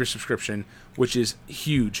as part of your subscription, which is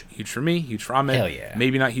huge. Huge for me, huge for Ahmed. Hell yeah.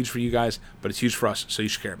 Maybe not huge for you guys, but it's huge for us, so you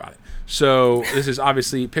should care about it. So this is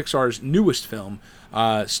obviously Pixar's newest film,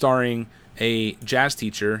 starring a jazz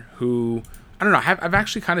teacher who, I don't know, I've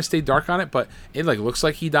actually kind of stayed dark on it, but it looks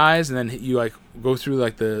like he dies, and then you go through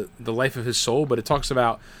the life of his soul, but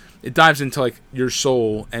it dives into your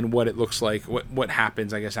soul and what it looks like, what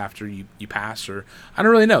happens, I guess, after you pass, or I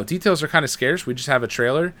don't really know. Details are kind of scarce. We just have a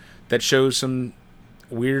trailer that shows some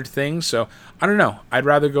weird things, so I don't know. I'd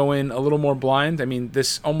rather go in a little more blind. I mean,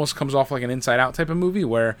 this almost comes off like an Inside Out type of movie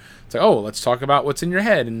where it's like, oh, let's talk about what's in your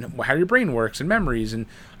head and how your brain works and memories, and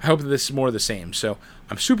I hope that this is more of the same. So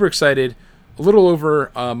I'm super excited. A little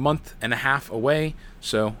over a month and a half away,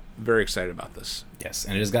 so very excited about this. Yes,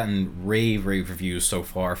 and it has gotten rave reviews so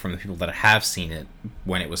far from the people that have seen it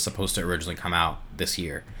when it was supposed to originally come out this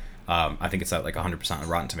year. I think it's at 100% on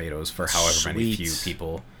Rotten Tomatoes for however many few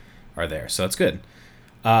people are there, so it's good.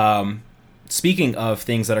 Speaking of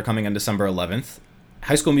things that are coming on December 11th,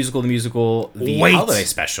 High School Musical, the musical, the holiday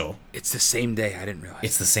special. It's the same day. I didn't realize.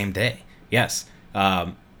 It's the same day. Yes.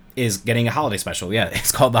 Is getting a holiday special. Yeah,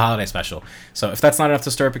 it's called the Holiday Special. So if that's not enough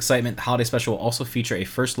to stir up excitement, the Holiday Special will also feature a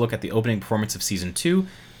first look at the opening performance of Season 2,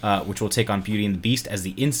 which will take on Beauty and the Beast as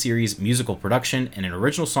the in-series musical production, and an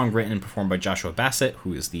original song written and performed by Joshua Bassett,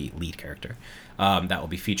 who is the lead character. That will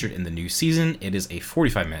be featured in the new season. It is a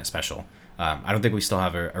 45-minute special. I don't think we still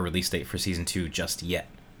have a release date for Season 2 just yet,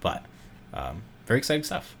 but very exciting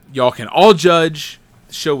stuff. Y'all can all judge.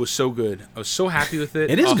 The show was so good. I was so happy with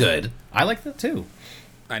it. It is good. I like that too.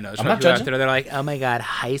 I know. I'm not judging. They're like, oh my god,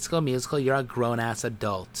 High School Musical, you're a grown-ass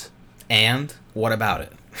adult. And what about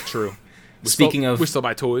it? True. We still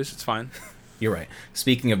buy toys. It's fine. You're right.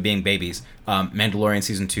 Speaking of being babies, Mandalorian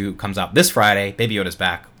Season 2 comes out this Friday. Baby Yoda's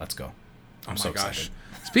back. Let's go. I'm so excited.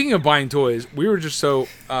 Speaking of buying toys, we were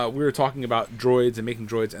talking about droids and making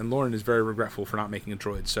droids, and Lauren is very regretful for not making a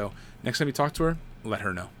droid. So next time you talk to her, let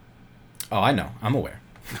her know. Oh, I know. I'm aware.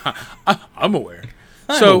 I'm aware.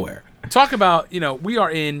 I'm aware. Talk about, we are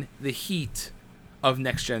in the heat of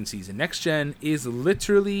Next Gen season. Next Gen is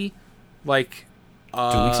literally 2 weeks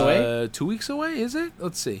away? 2 weeks away, is it?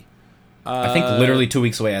 Let's see. I think literally 2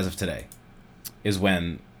 weeks away as of today is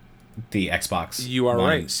when the Xbox You are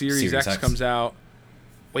right. Series X comes out.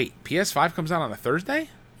 Wait, PS5 comes out on a Thursday?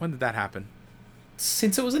 When did that happen?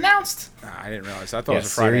 Since it was announced. I didn't realize. I thought it was a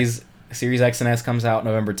Friday. Series X and S comes out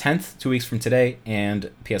November 10th, 2 weeks from today, and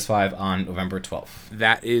PS5 on November 12th.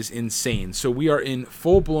 That is insane. So we are in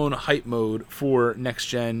full-blown hype mode for next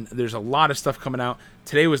gen. There's a lot of stuff coming out.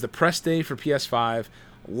 Today was the press day for PS5.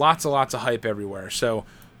 Lots and lots of hype everywhere. So,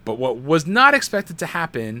 but what was not expected to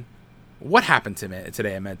happen, what happened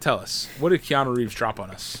today, Ahmed? Tell us. What did Keanu Reeves drop on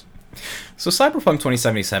us? So Cyberpunk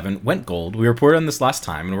 2077 went gold. We reported on this last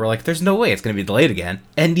time, and we're like, there's no way it's going to be delayed again.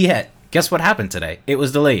 And yet, guess what happened today? It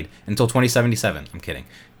was delayed until 2077. I'm kidding.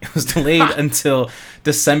 It was delayed until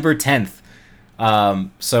December 10th.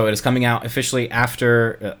 So it is coming out officially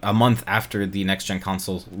after a month after the next-gen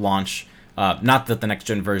consoles launch. Not that the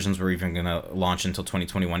next-gen versions were even going to launch until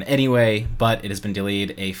 2021 anyway, but it has been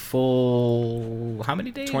delayed a full... how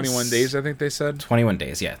many days? 21 days, I think they said. 21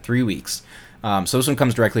 days, yeah. 3 weeks. So this one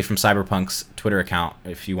comes directly from Cyberpunk's Twitter account.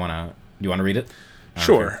 If you want to read it?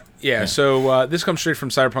 Sure. Yeah. So this comes straight from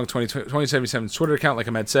Cyberpunk 2077's Twitter account, like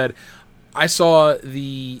Ahmed said. I saw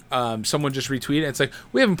the someone just retweeted. It's like,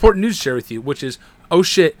 we have important news to share with you, which is, oh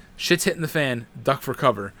shit, shit's hitting the fan. Duck for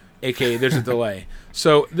cover, aka there's a delay.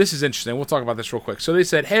 So this is interesting. We'll talk about this real quick. So they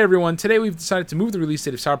said, hey everyone, today we've decided to move the release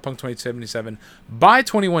date of Cyberpunk 2077 by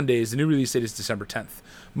 21 days. The new release date is December 10th.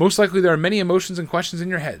 Most likely there are many emotions and questions in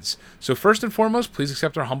your heads. So first and foremost, please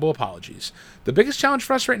accept our humble apologies. The biggest challenge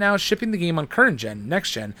for us right now is shipping the game on current gen,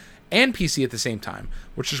 next gen, and PC at the same time,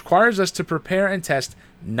 which requires us to prepare and test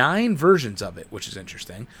 9 versions of it, which is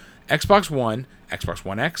interesting. Xbox One, Xbox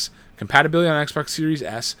One X, compatibility on Xbox Series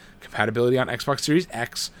S, compatibility on Xbox Series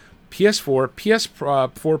X, PS4,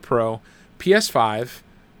 PS4 Pro, PS5,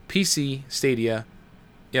 PC, Stadia.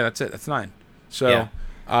 Yeah, that's it. That's 9. So,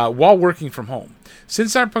 while working from home.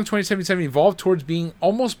 Since Cyberpunk 2077 evolved towards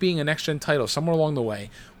almost being a next-gen title somewhere along the way,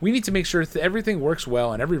 we need to make sure that everything works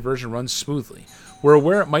well and every version runs smoothly. We're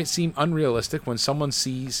aware it might seem unrealistic when someone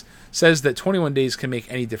says that 21 days can make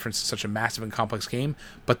any difference in such a massive and complex game,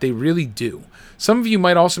 but they really do. Some of you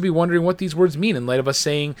might also be wondering what these words mean in light of us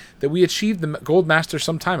saying that we achieved the Gold Master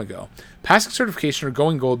some time ago. Passing certification or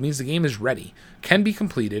going gold means the game is ready, can be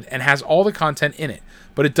completed, and has all the content in it,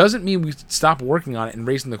 but it doesn't mean we stop working on it and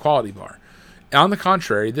raising the quality bar. On the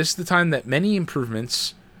contrary, this is the time that many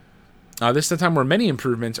improvements... this is the time where many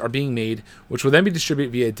improvements are being made, which will then be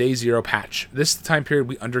distributed via a Day Zero patch. This is the time period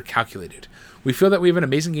we undercalculated. We feel that we have an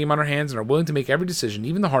amazing game on our hands and are willing to make every decision,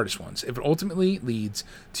 even the hardest ones, if it ultimately leads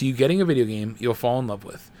to you getting a video game you'll fall in love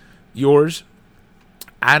with. Yours,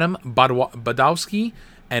 Adam Badowski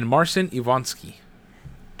and Marcin Iwański.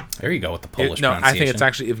 There you go with the Polish No, pronunciation. I think it's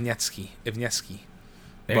actually Ivniecki.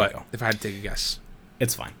 There But you go. if I had to take a guess.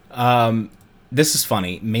 It's fine. This is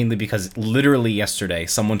funny, mainly because literally yesterday,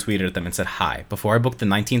 someone tweeted at them and said, hi, before I book the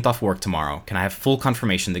 19th off work tomorrow, can I have full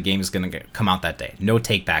confirmation the game is going to come out that day? No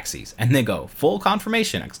take-backsies. And they go, full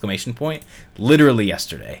confirmation, ! Literally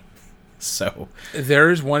yesterday. So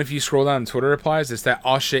There's one, if you scroll down Twitter replies, it's that,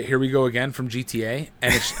 oh shit, here we go again from GTA.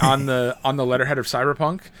 And it's on the letterhead of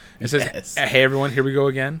Cyberpunk. It says, Yes. hey everyone, here we go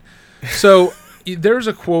again. So there's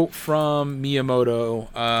a quote from Miyamoto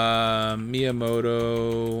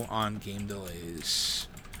on game delays,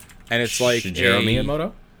 and it's like Shigeru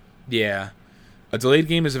Miyamoto? Yeah, a delayed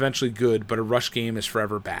game is eventually good, but a rush game is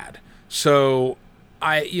forever bad. So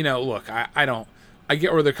I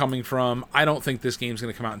get where they're coming from. I don't think this game's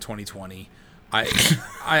going to come out in 2020.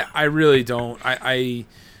 I really don't.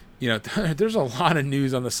 There's a lot of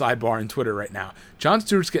news on the sidebar on Twitter right now. Jon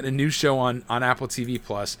Stewart's getting a new show on Apple TV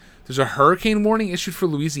Plus. There's a hurricane warning issued for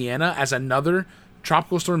Louisiana as another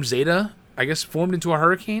tropical storm Zeta, I guess, formed into a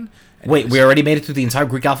hurricane. Wait, we already made it through the entire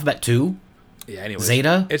Greek alphabet too? Yeah, anyways.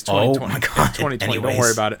 Zeta? It's 2020. Oh my God. It's 2020. Anyways. Don't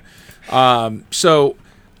worry about it. So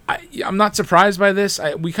I'm not surprised by this.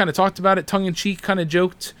 We kind of talked about it, tongue-in-cheek, kind of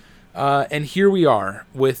joked. And here we are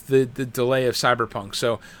with the delay of Cyberpunk.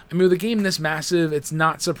 So, I mean, with a game this massive, it's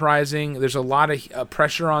not surprising. There's a lot of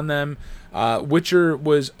pressure on them. Witcher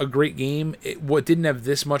was a great game. It didn't have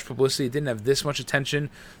this much publicity. It didn't have this much attention.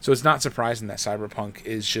 So it's not surprising that Cyberpunk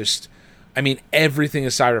is just... I mean, everything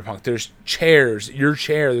is Cyberpunk. There's chairs. Your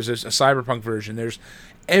chair. There's a Cyberpunk version. There's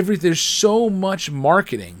everything. There's so much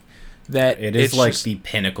marketing that it is it's like just, the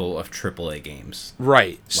pinnacle of AAA games.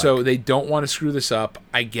 right. So they don't want to screw this up.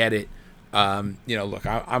 I get it. Look,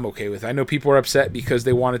 I'm okay with it. I know people are upset because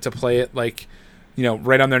they wanted to play it like,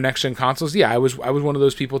 right on their next gen consoles. Yeah, I was one of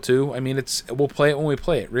those people too. I mean, we'll play it when we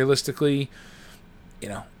play it. Realistically,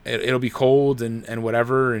 it'll be cold and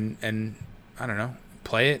whatever, and I don't know,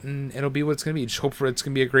 play it and it'll be what it's gonna be. Just hope for it's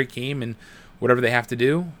gonna be a great game, and whatever they have to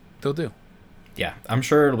do, they'll do. Yeah, I'm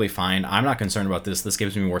sure it'll be fine. I'm not concerned about this. This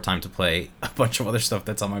gives me more time to play a bunch of other stuff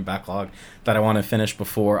that's on my backlog that I want to finish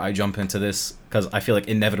before I jump into this, because I feel like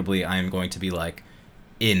inevitably I am going to be like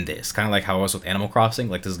in this, kind of like how I was with Animal Crossing.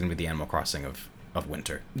 Like this is going to be the Animal Crossing of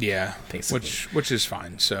winter. Yeah, basically. which is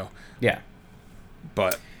fine. So yeah,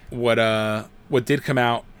 but what did come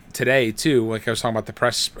out today too? Like I was talking about the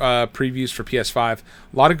press previews for PS5. A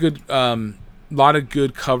lot of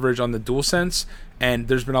good coverage on the DualSense. And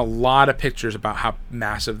there's been a lot of pictures about how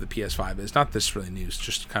massive the PS5 is. Not this really news,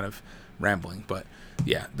 just kind of rambling. But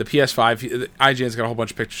yeah, the PS5, IGN's got a whole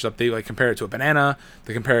bunch of pictures up. They like compare it to a banana.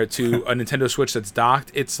 They compare it to a Nintendo Switch that's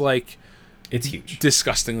docked. It's like it's huge,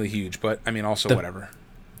 disgustingly huge. But I mean, also whatever.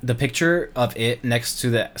 The picture of it next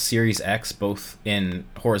to the Series X, both in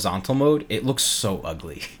horizontal mode, it looks so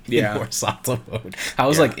ugly. Yeah, in horizontal mode. I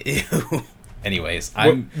was like, ew. Anyways,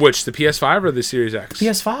 which the PS5 or the Series X?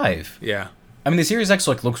 PS5. Yeah. I mean, the Series X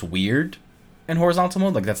like looks weird in horizontal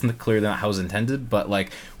mode. Like that's clearly not how it's intended. But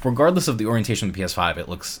like, regardless of the orientation of the PS5, it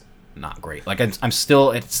looks not great. Like it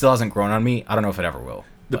still hasn't grown on me. I don't know if it ever will.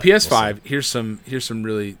 The PS5. We'll here's some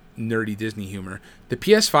really nerdy Disney humor. The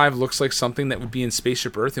PS5 looks like something that would be in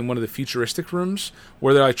Spaceship Earth in one of the futuristic rooms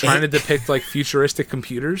where they're like trying to depict like futuristic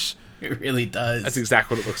computers. It really does. That's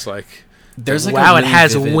exactly what it looks like. There's like wow, it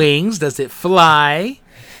has wings. Does it fly?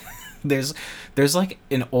 There's like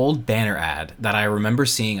an old banner ad that I remember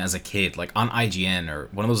seeing as a kid, like on IGN or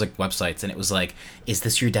one of those like websites, and it was like, "Is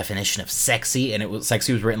this your definition of sexy?" And it was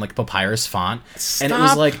sexy was written like papyrus font, and it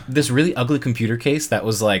was like this really ugly computer case that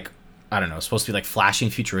was like, I don't know, supposed to be like flashy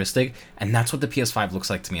and futuristic, and that's what the PS5 looks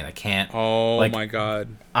like to me, and I can't. Oh like, my god!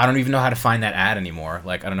 I don't even know how to find that ad anymore.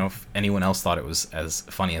 Like I don't know if anyone else thought it was as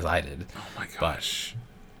funny as I did. Oh my gosh!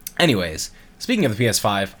 But, anyways, speaking of the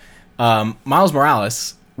PS5, Miles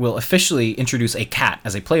Morales will officially introduce a cat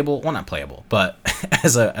as a playable, well, not playable, but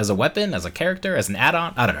as a weapon, as a character, as an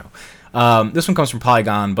add-on. I don't know. This one comes from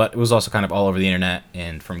Polygon, but it was also kind of all over the internet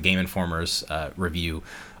and from Game Informer's review.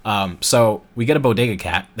 So we get a bodega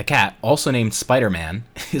cat. The cat, also named Spider-Man,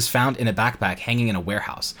 is found in a backpack hanging in a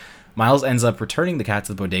warehouse. Miles ends up returning the cat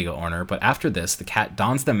to the bodega owner, but after this, the cat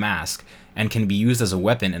dons the mask and can be used as a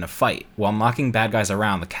weapon in a fight. While knocking bad guys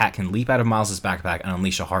around, the cat can leap out of Miles' backpack and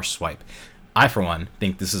unleash a harsh swipe. I, for one,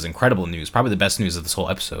 think this is incredible news. Probably the best news of this whole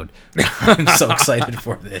episode. I'm so excited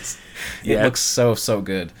for this. It looks so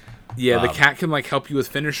good. Yeah, the cat can like help you with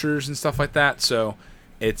finishers and stuff like that. So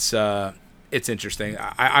it's interesting.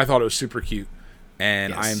 I thought it was super cute,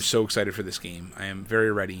 and I am so excited for this game. I am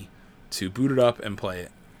very ready to boot it up and play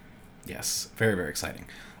it. Yes, very, very exciting.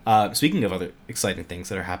 Speaking of other exciting things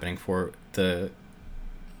that are happening on the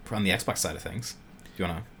Xbox side of things, do you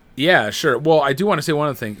want to? Yeah, sure. Well, I do want to say one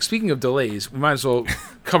other thing. Speaking of delays, we might as well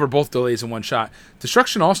cover both delays in one shot.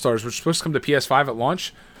 Destruction All-Stars, which was supposed to come to PS5 at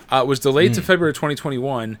launch, was delayed to February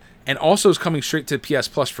 2021, and also is coming straight to PS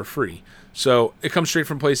Plus for free. So it comes straight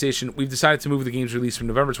from PlayStation. We've decided to move the game's release from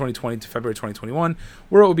November 2020 to February 2021,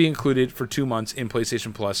 where it will be included for 2 months in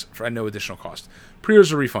PlayStation Plus for no additional cost.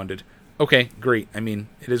 Pre-orders are refunded. Okay, great. I mean,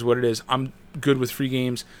 it is what it is. I'm good with free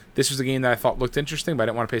games. This was a game that I thought looked interesting, but I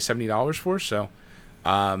didn't want to pay $70 for, so...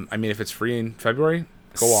 I mean, if it's free in February,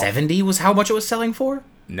 go off. 70 was how much it was selling for?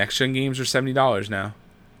 Next gen games are $70 now.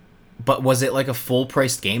 But was it like a full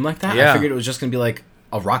priced game like that? Yeah. I figured it was just gonna be like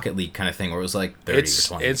a Rocket League kind of thing where it was like 30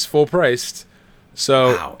 or 20. It's full priced.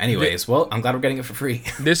 So wow. Anyways, well, I'm glad we're getting it for free.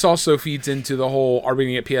 This also feeds into the whole, are we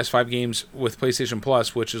gonna get PS5 games with PlayStation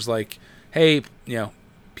Plus, which is like, hey,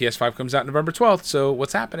 PS5 comes out November 12th, so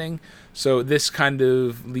what's happening? So this kind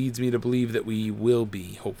of leads me to believe that we will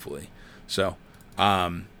be, hopefully. So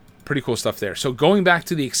pretty cool stuff there. So going back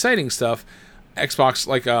to the exciting stuff, Xbox,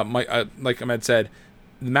 like Ahmed said,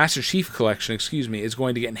 the Master Chief Collection, is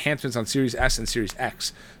going to get enhancements on Series S and Series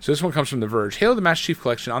X. So this one comes from The Verge. Halo the Master Chief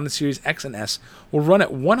Collection on the Series X and S will run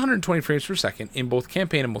at 120 frames per second in both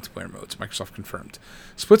campaign and multiplayer modes, Microsoft confirmed.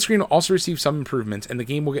 Split screen will also receive some improvements, and the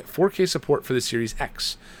game will get 4K support for the Series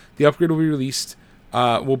X. The upgrade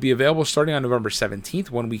will be available starting on November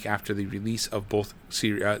 17th, 1 week after the release of both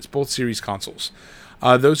series consoles.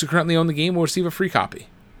 Those who currently own the game will receive a free copy.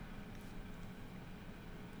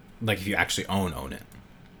 Like if you actually own it.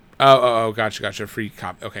 Oh, gotcha. Free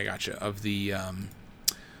copy. Okay, gotcha. Of the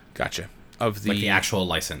like the actual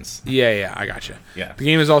license. Yeah, I gotcha. Yeah. The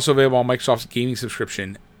game is also available on Microsoft's gaming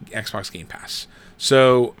subscription, Xbox Game Pass.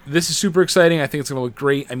 So this is super exciting. I think it's going to look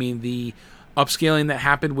great. I mean, the upscaling that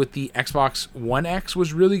happened with the Xbox One X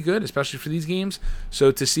was really good, especially for these games.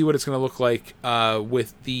 So to see what it's going to look like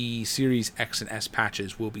with the Series X and S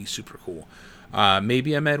patches will be super cool.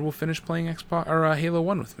 Maybe Ahmed will finish playing Xbox or Halo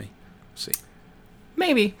 1 with me. We'll see.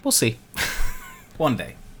 Maybe. We'll see. One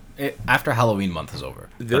day. After Halloween month is over,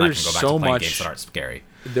 then I can go back to playing games that aren't scary.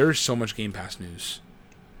 There's so much Game Pass news.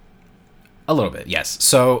 A little bit, yes.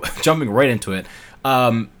 So jumping right into it,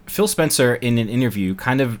 Phil Spencer in an interview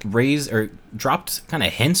kind of dropped kind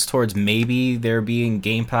of hints towards maybe there being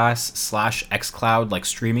Game Pass / xCloud like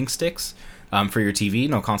streaming sticks for your TV,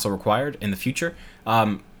 no console required in the future.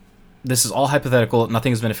 This is all hypothetical.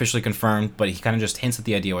 Nothing has been officially confirmed, but he kind of just hints at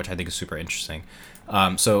the idea, which I think is super interesting.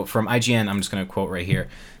 So from IGN, I'm just going to quote right here.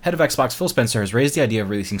 Head of Xbox Phil Spencer has raised the idea of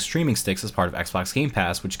releasing streaming sticks as part of Xbox Game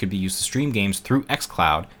Pass, which could be used to stream games through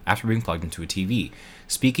xCloud after being plugged into a TV.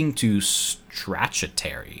 Speaking to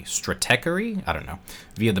Stratechery? I don't know.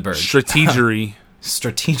 Via The Verge. Strategery.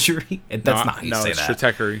 Strategery? That's not how you say that.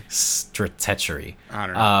 Stratechery. Stratechery. I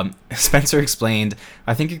don't know. Spencer explained,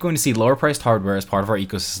 I think you're going to see lower priced hardware as part of our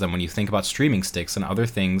ecosystem when you think about streaming sticks and other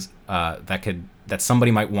things that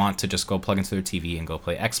somebody might want to just go plug into their TV and go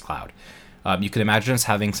play xCloud. You could imagine us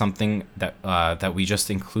having something that we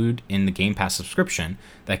just include in the Game Pass subscription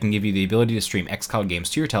that can give you the ability to stream xCloud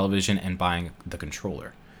games to your television and buying the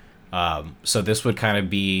controller. So this would kind of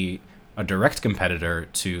be a direct competitor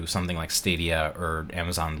to something like Stadia or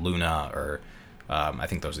Amazon Luna, or I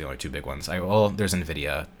think those are the only two big ones. There's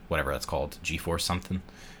NVIDIA, whatever that's called, GeForce something,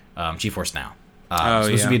 GeForce Now. So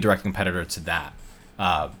this would be a direct competitor to that.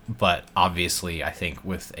 But obviously, I think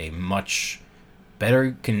with a much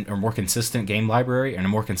better or more consistent game library and a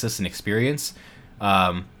more consistent experience,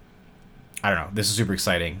 I don't know. This is super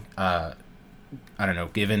exciting. I don't know.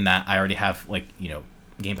 Given that I already have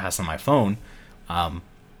Game Pass on my phone,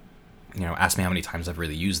 ask me how many times I've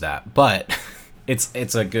really used that. But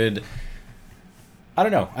it's a good. I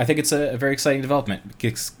don't know. I think it's a very exciting development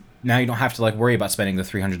because now you don't have to worry about spending the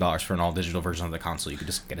 $300 for an all digital version of the console. You could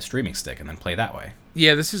just get a streaming stick and then play that way.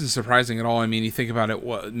 Yeah, this isn't surprising at all. I mean, you think about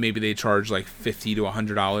it. Maybe they charge $50 to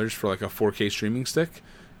 $100 for a 4K streaming stick,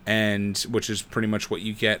 and which is pretty much what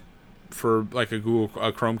you get for a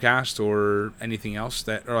Chromecast or anything else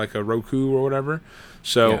or a Roku or whatever.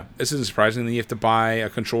 So This isn't surprising. Then you have to buy a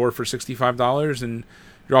controller for $65 and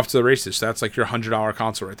you're off to the races. So that's your $100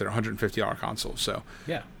 console right there, $150 console. So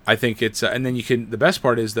yeah, I think it's and then you can. The best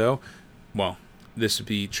part is though, well, this would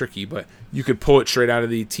be tricky, but you could pull it straight out of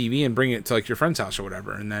the TV and bring it to your friend's house or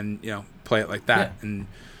whatever, and then play it like that. Yeah. And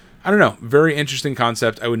I don't know, very interesting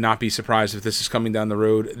concept. I would not be surprised if this is coming down the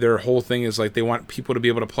road. Their whole thing is they want people to be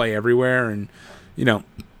able to play everywhere and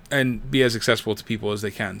and be as accessible to people as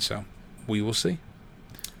they can. So we will see.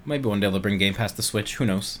 Maybe one day they'll bring Game Pass to Switch. Who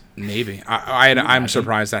knows? Maybe. I'm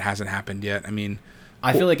surprised that hasn't happened yet. I mean,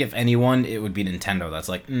 I feel like if anyone, it would be Nintendo. That's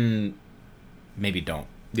maybe don't.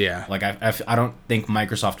 Yeah. I don't think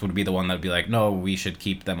Microsoft would be the one that would be no, we should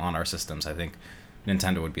keep them on our systems. I think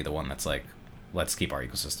Nintendo would be the one that's let's keep our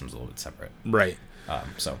ecosystems a little bit separate. Right.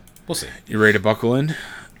 So we'll see. You ready to buckle in?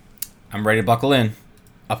 I'm ready to buckle in.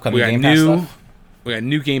 Upcoming Game Pass stuff. We got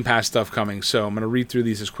new Game Pass stuff coming, so I'm going to read through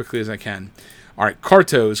these as quickly as I can. All right,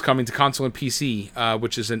 Carto is coming to console and PC,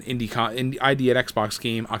 which is an indie ID at Xbox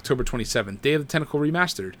game, October 27th. Day of the Tentacle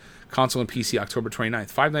Remastered, console and PC, October 29th.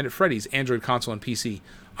 Five Nights at Freddy's, Android console and PC,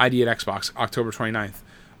 ID at Xbox, October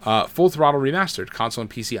 29th. Full Throttle Remastered, console and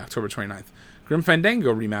PC, October 29th. Grim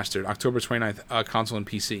Fandango Remastered, October 29th, console and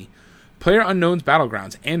PC. PlayerUnknown's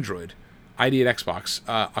Battlegrounds, Android, ID at Xbox,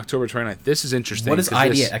 October 29th. This is interesting. What does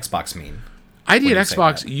ID at Xbox mean? ID at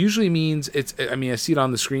Xbox usually means I see it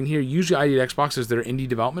on the screen here. Usually ID at Xbox is their indie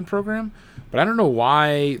development program, but I don't know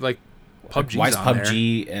why PUBG's why is on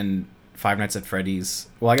PUBG there. And Five Nights at Freddy's?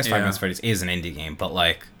 Well, I guess Five Nights at Freddy's is an indie game, but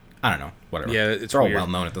I don't know, whatever. Yeah, it's all weird. well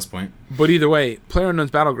known at this point. But either way,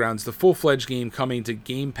 PlayerUnknown's Battlegrounds, the full-fledged game coming to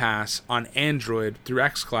Game Pass on Android through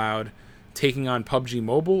xCloud, taking on PUBG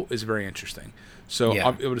Mobile is very interesting. So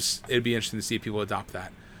it'd be interesting to see if people adopt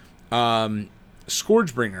that.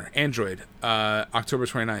 Scourgebringer, Android, October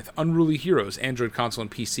 29th. Unruly Heroes, Android console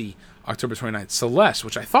and PC, October 29th. Celeste,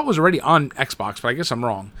 which I thought was already on Xbox, but I guess I'm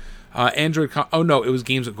wrong. Android, oh no, it was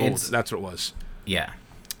Games with Gold. That's what it was. Yeah.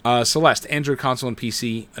 Celeste, Android console and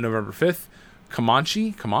PC, November 5th.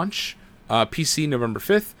 Comanche, PC, November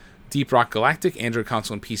 5th. Deep Rock Galactic, Android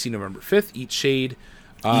console and PC, November 5th. East Shade.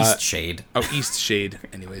 East Shade.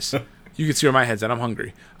 Anyways. You can see where my head's at. I'm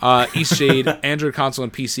hungry. East Shade, Android console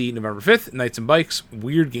and PC, November 5th. Knights and Bikes,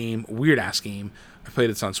 weird game, weird-ass game. I played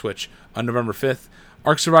it on Switch on November 5th.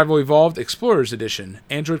 Ark Survival Evolved, Explorers Edition,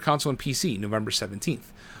 Android console and PC, November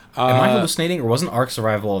 17th. Am I hallucinating, or wasn't Ark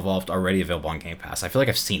Survival Evolved already available on Game Pass? I feel like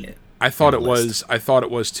I've seen it. I thought it was. I thought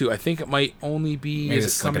it was too. I think it might only be. Maybe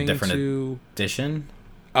is it coming a different to edition?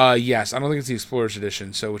 Yes, I don't think it's the Explorers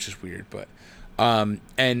Edition, so which is weird. But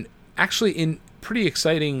and actually, in pretty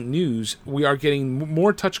exciting news, we are getting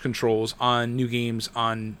more touch controls on new games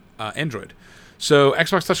on Android. So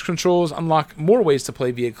Xbox Touch controls unlock more ways to play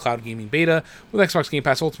via cloud gaming beta with Xbox Game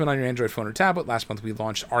Pass Ultimate on your Android phone or tablet. Last month we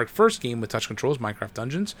launched our first game with touch controls, Minecraft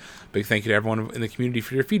Dungeons. Big thank you to everyone in the community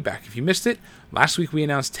for your feedback. If you missed it, last week we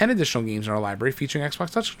announced 10 additional games in our library featuring Xbox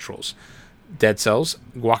Touch controls. Dead Cells,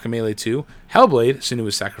 Guacamelee 2, Hellblade,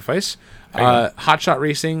 Senua's Sacrifice, Hot Shot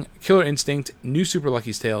Racing, Killer Instinct, New Super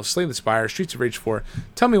Lucky's Tale, Slay the Spire, Streets of Rage 4,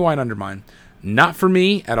 Tell Me Why and Undermine. Not for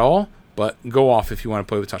me at all, but go off if you want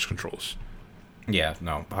to play with touch controls. Yeah,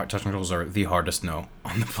 no. Touch controls are the hardest no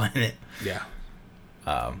on the planet. Yeah.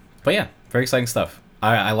 But yeah, very exciting stuff.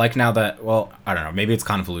 I like now that, well, I don't know, maybe it's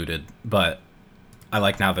convoluted, but I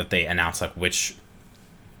like now that they announce like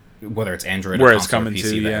whether it's Android where or it's coming or PC,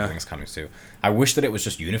 to, that yeah. everything's coming to. I wish that it was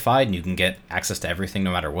just unified and you can get access to everything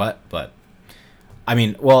no matter what, but I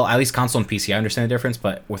mean, well, at least console and PC, I understand the difference,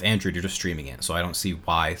 but with Android, you're just streaming it, so I don't see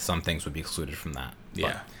why some things would be excluded from that. Yeah.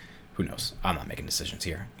 But who knows? I'm not making decisions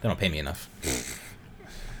here. They don't pay me enough.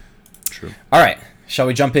 True. All right. Shall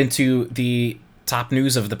we jump into the top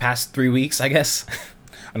news of the past 3 weeks, I guess?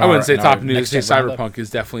 I wouldn't say top news. Say Cyberpunk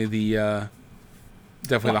is definitely the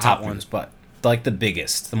hot one. News, but like the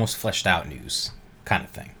biggest, the most fleshed out news kind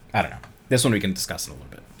of thing. I don't know. This one we can discuss in a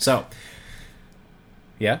little bit. So,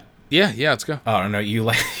 yeah? Yeah, let's go. Oh, no, you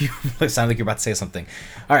sound like you're about to say something.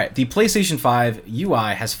 All right, the PlayStation 5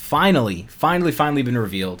 UI has finally been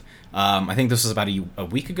revealed. I think this was about a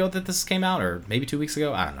week ago that this came out, or maybe 2 weeks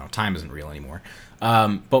ago. I don't know. Time isn't real anymore.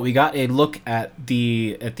 But we got a look at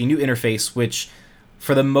the new interface, which,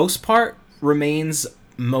 for the most part, remains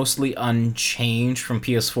mostly unchanged from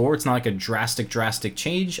PS4. It's not like a drastic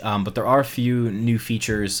change, but there are a few new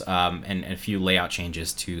features and a few layout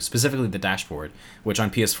changes to specifically the dashboard, which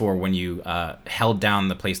on PS4, when you held down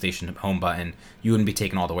the PlayStation home button, you wouldn't be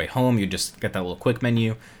taken all the way home. You'd just get that little quick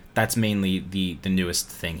menu. That's mainly the newest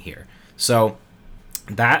thing here. So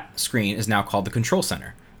that screen is now called the Control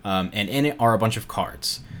Center, and in it are a bunch of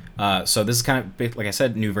cards. So this is kind of, like I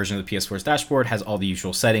said, new version of the PS4's dashboard, has all the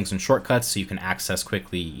usual settings and shortcuts so you can access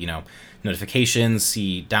quickly, notifications,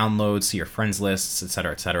 see downloads, see your friends lists,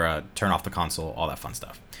 etc., turn off the console, all that fun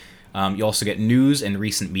stuff. You also get news and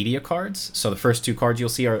recent media cards. So the first two cards you'll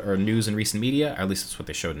see are news and recent media, or at least that's what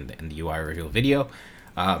they showed in the UI reveal video.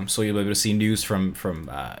 So you'll be able to see news from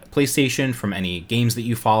PlayStation, from any games that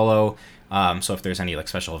you follow. So if there's any like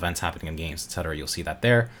special events happening in games, etc., you'll see that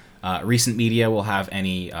there. Recent media will have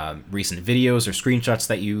any recent videos or screenshots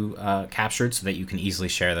that you captured so that you can easily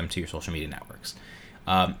share them to your social media networks.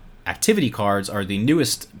 Activity cards are the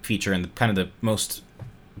newest feature and kind of the most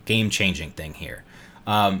game-changing thing here.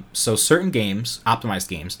 So certain games, optimized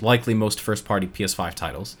games, likely most first-party PS5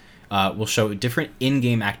 titles, will show different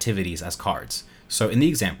in-game activities as cards. So in the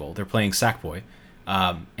example, they're playing Sackboy,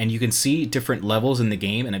 and you can see different levels in the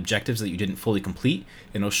game and objectives that you didn't fully complete,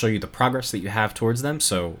 and it'll show you the progress that you have towards them.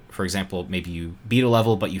 So, for example, maybe you beat a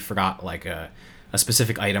level, but you forgot like a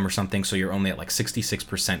specific item or something, so you're only at like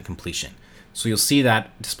 66% completion. So you'll see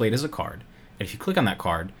that displayed as a card, and if you click on that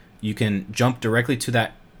card, you can jump directly to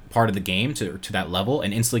that part of the game, to that level,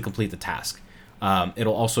 and instantly complete the task.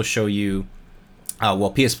 It'll also show you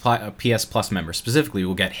PS Plus members specifically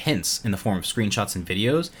will get hints in the form of screenshots and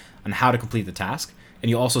videos on how to complete the task, and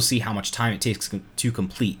you'll also see how much time it takes to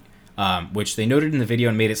complete, which they noted in the video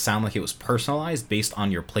and made it sound like it was personalized based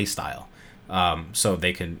on your playstyle. So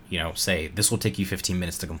they can, say this will take you 15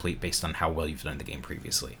 minutes to complete based on how well you've done the game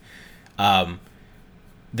previously.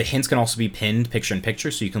 The hints can also be pinned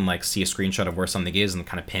picture-in-picture, so you can like see a screenshot of where something is and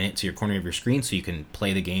kind of pin it to your corner of your screen so you can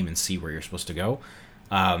play the game and see where you're supposed to go.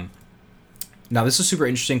 Now, this is super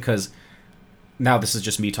interesting because now this is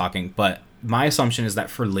just me talking, but my assumption is that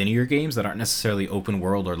for linear games that aren't necessarily open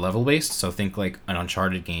world or level based, so think like an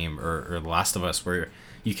Uncharted game or The Last of Us, where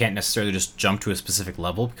you can't necessarily just jump to a specific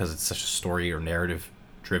level because it's such a story or narrative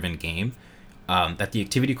driven game, that the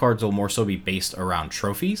activity cards will more so be based around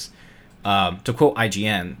trophies. To quote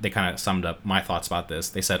IGN, they kind of summed up my thoughts about this.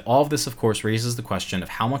 They said, all of this, of course, raises the question of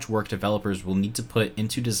how much work developers will need to put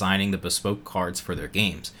into designing the bespoke cards for their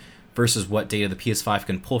games, versus what data the PS5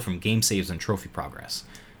 can pull from game saves and trophy progress.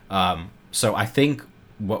 So I think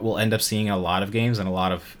what we'll end up seeing in a lot of games, and a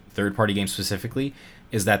lot of third-party games specifically,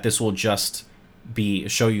 is that this will just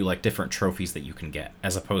show you like different trophies that you can get,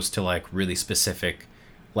 as opposed to like really specific,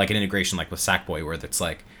 like an integration like with Sackboy, where it's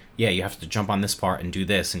like, yeah, you have to jump on this part and do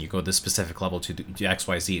this, and you go this specific level to do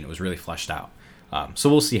XYZ, and it was really fleshed out. So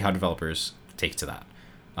we'll see how developers take to that.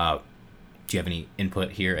 Do you have any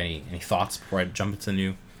input here? Any thoughts before I jump into the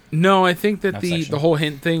new? No, I think that the whole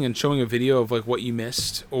hint thing and showing a video of like what you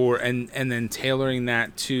missed, and then tailoring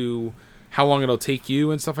that to how long it'll take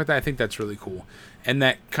you and stuff like that, I think that's really cool. And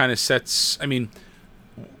that kind of sets,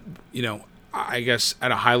 you know, I guess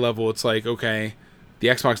at a high level, it's like, okay, the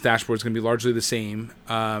Xbox dashboard is going to be largely the same,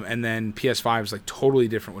 and then PS5 is like totally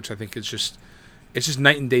different, which I think is just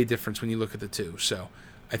night and day difference when you look at the two. So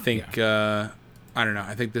I think I don't know.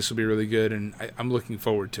 I think this will be really good, and I'm looking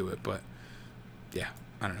forward to it. But yeah,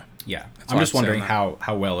 I don't know. Yeah, I'm just wondering how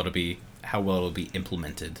well it'll be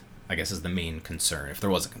implemented. I guess is the main concern, if there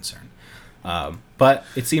was a concern. But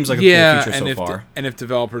it seems like a cool feature so far. And if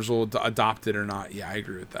developers will adopt it or not, yeah, I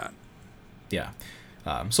agree with that. Yeah.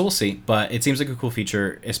 So we'll see. But it seems like a cool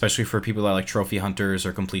feature, especially for people that like trophy hunters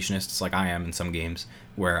or completionists like I am in some games,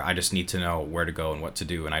 where I just need to know where to go and what to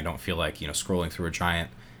do, and I don't feel like, scrolling through a giant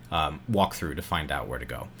walkthrough to find out where to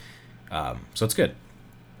go. So it's good.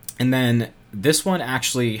 And then this one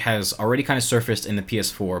actually has already kind of surfaced in the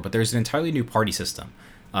PS4, but there's an entirely new party system.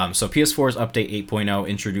 So PS4's update 8.0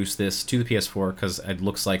 introduced this to the PS4 because it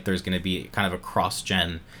looks like there's going to be kind of a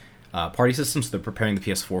cross-gen party system, so they're preparing the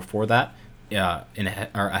PS4 for that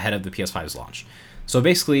ahead of the PS5's launch. So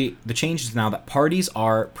basically, the change is now that parties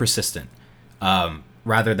are persistent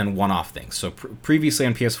rather than one-off things. So previously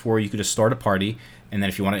on PS4, you could just start a party, and then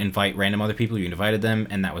if you want to invite random other people, you invited them,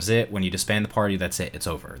 and that was it. When you disband the party, that's it. It's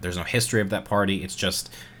over. There's no history of that party. It's just,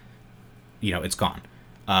 it's gone.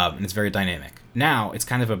 And it's very dynamic. Now, it's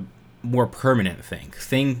kind of a more permanent thing.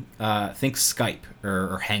 Think Skype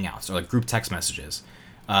or Hangouts or like group text messages,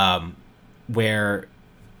 where,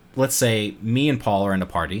 let's say, me and Paul are in a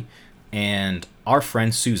party, and our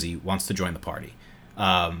friend Susie wants to join the party.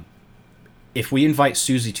 If we invite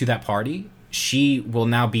Susie to that party, she will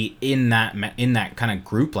now be in that kind of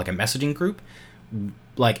group, like a messaging group,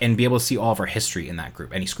 and be able to see all of our history in that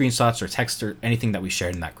group, any screenshots or text or anything that we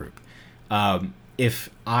shared in that group. If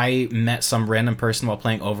I met some random person while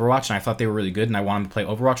playing Overwatch and I thought they were really good and I wanted them to play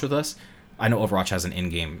Overwatch with us, I know Overwatch has an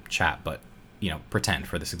in-game chat, but pretend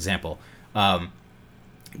for this example,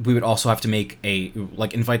 we would also have to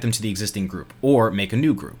invite them to the existing group or make a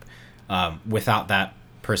new group without that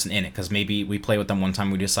person in it, because maybe we play with them one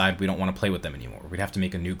time, we decide we don't want to play with them anymore. We'd have to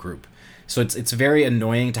make a new group. So it's very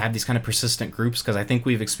annoying to have these kind of persistent groups, because I think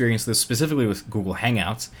we've experienced this specifically with Google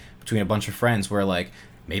Hangouts between a bunch of friends where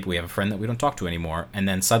maybe we have a friend that we don't talk to anymore, and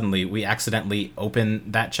then suddenly we accidentally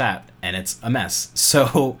open that chat and it's a mess.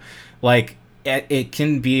 So it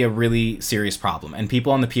can be a really serious problem, and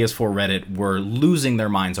people on the PS4 Reddit were losing their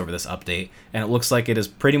minds over this update, and it looks like it is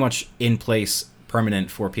pretty much in place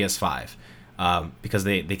permanent for PS5. Because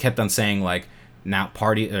they kept on saying now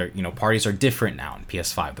parties are different now in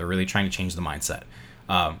PS5. They're really trying to change the mindset.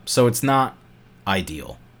 So it's not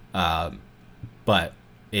ideal, but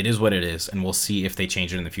it is what it is, and we'll see if they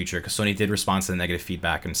change it in the future. Because Sony did respond to the negative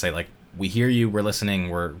feedback and say we hear you, we're listening,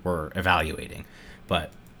 we're evaluating,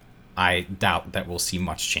 but I doubt that we'll see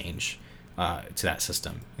much change to that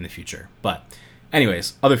system in the future. But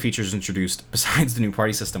anyways, other features introduced besides the new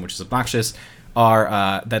party system, which is obnoxious,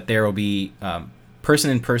 are that there will be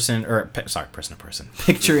person-in-person,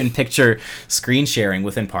 picture-in-picture screen sharing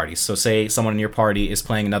within parties. So say someone in your party is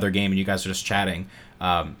playing another game and you guys are just chatting,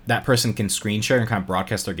 that person can screen share and kind of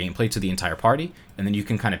broadcast their gameplay to the entire party, and then you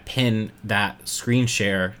can kind of pin that screen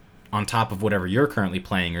share on top of whatever you're currently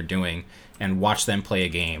playing or doing and watch them play a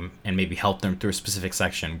game and maybe help them through a specific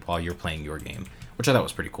section while you're playing your game, which I thought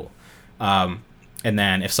was pretty cool. And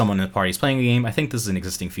then if someone in the party is playing a game, I think this is an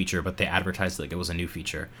existing feature, but they advertised it was a new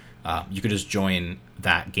feature. You could just join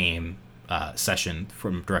that game session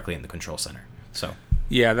from directly in the control center. So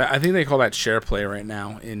yeah, I think they call that share play right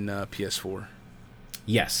now in PS4.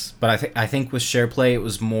 Yes, but I think with share play it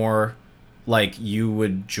was more like you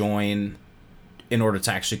would join in order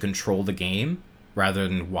to actually control the game rather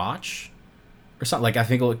than watch. Or something. I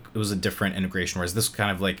think it was a different integration, whereas this kind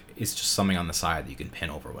of it's just something on the side that you can pin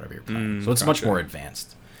over whatever you're playing. So it's much more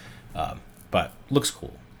advanced, but looks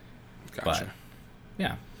cool. Gotcha. But,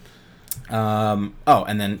 yeah.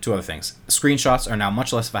 And then two other things. Screenshots are now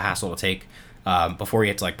much less of a hassle to take. Before you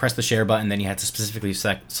had to press the share button, then you had to specifically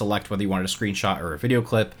select whether you wanted a screenshot or a video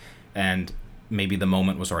clip, and maybe the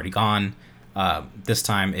moment was already gone. This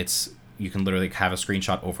time you can literally have a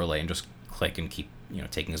screenshot overlay and just click and keep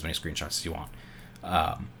taking as many screenshots as you want.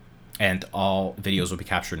 And all videos will be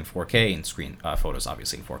captured in 4K and screen photos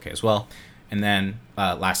obviously in 4K as well. And then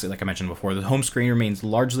lastly, like I mentioned before, the home screen remains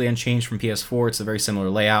largely unchanged from PS4. It's a very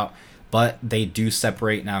similar layout, but they do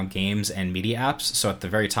separate now games and media apps. So at the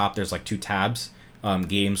very top, there's two tabs.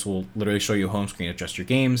 Games will literally show you a home screen of just your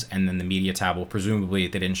games, and then the media tab will presumably,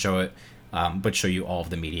 they didn't show it, but show you all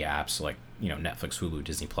of the media apps Netflix, Hulu,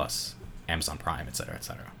 Disney Plus, Amazon Prime, etc.,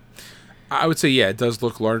 etc. I would say, yeah, it does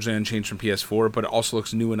look largely unchanged from PS4, but it also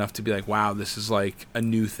looks new enough to be wow, this is a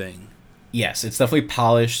new thing. Yes, it's definitely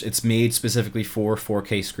polished. It's made specifically for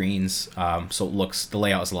 4K screens, so the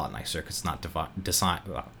layout is a lot nicer because it's not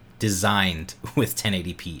designed with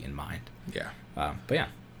 1080p in mind. Yeah. But yeah.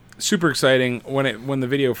 Super exciting. When the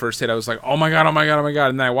video first hit, I was like, oh my god, oh my god, oh my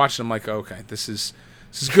god. And then I watched it, I'm like, okay, this is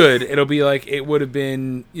good. It'll be like, it would have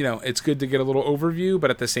been, it's good to get a little overview,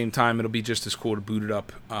 but at the same time, it'll be just as cool to boot it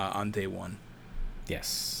up on day one.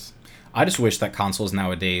 Yes. I just wish that consoles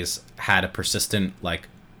nowadays had a persistent,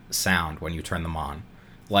 sound when you turn them on.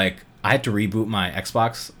 I had to reboot my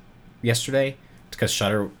Xbox yesterday because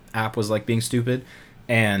Shutter app was, being stupid.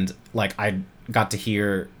 And, I got to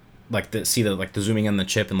hear... see the zooming in the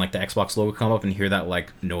chip and the Xbox logo come up and hear that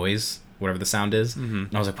noise, whatever the sound is. Mm-hmm.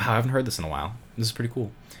 And I was like, wow, I haven't heard this in a while. This is pretty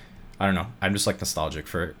cool. I don't know. I'm just nostalgic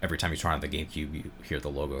for every time you turn on the GameCube, you hear the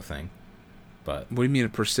logo thing. But what do you mean a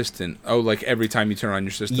persistent? Oh, every time you turn on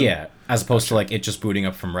your system? Yeah, as opposed to it just booting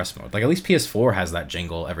up from rest mode. At least PS4 has that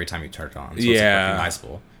jingle every time you turn it on. So it's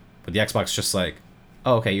recognizable. But the Xbox just oh,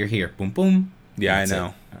 okay, you're here. Boom, boom. Yeah, I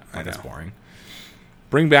know. That's boring.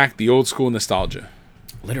 Bring back the old school nostalgia.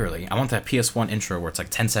 Literally, I want that PS1 intro where it's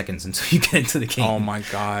 10 seconds until you get into the game. Oh my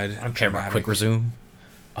god. I don't care about quick resume.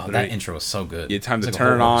 Oh, that intro was so good. You had time to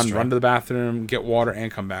turn it on, run to the bathroom, get water,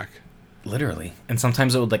 and come back. Literally. And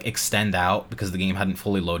sometimes it would extend out because the game hadn't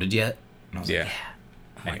fully loaded yet. And I was yeah.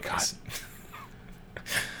 Oh my god.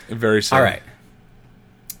 Very sad. All right.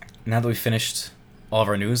 Now that we've finished all of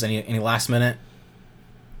our news, any last minute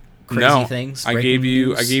crazy things? I gave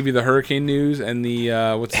you the hurricane news and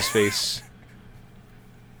the what's his face?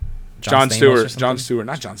 John Stewart. John Stewart,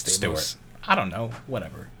 not John Stamos. I don't know.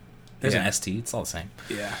 Whatever. There's an ST. It's all the same.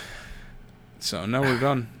 Yeah. So now we're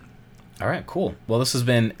done. All right, cool. Well, this has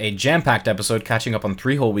been a jam-packed episode catching up on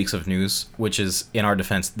 3 whole weeks of news, which is, in our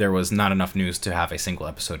defense, there was not enough news to have a single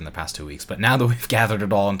episode in the past 2 weeks. But now that we've gathered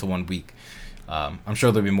it all into 1 week, I'm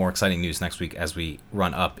sure there'll be more exciting news next week as we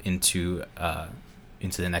run up into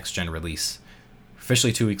the next-gen release.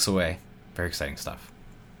 Officially 2 weeks away. Very exciting stuff.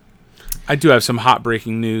 I do have some hot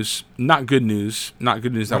breaking news. Not good news. Not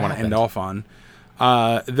good news that I want to end off on.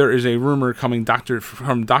 There is a rumor coming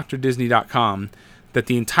from DrDisney.com that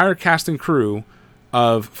the entire cast and crew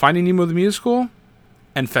of Finding Nemo the Musical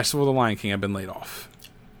and Festival of the Lion King have been laid off.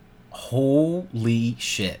 Holy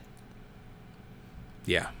shit.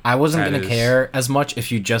 Yeah. I wasn't going to care as much if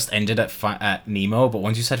you just ended at Nemo, but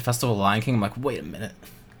once you said Festival of the Lion King, I'm like, wait a minute.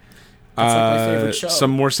 That's my favorite show.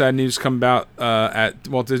 Some more sad news come about at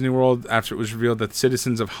Walt Disney World after it was revealed that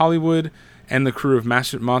citizens of Hollywood and the crew of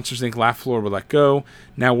Monsters, Inc. Laugh Floor were let go.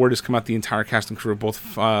 Now word has come out the entire cast and crew of both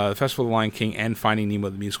Festival of the Lion King and Finding Nemo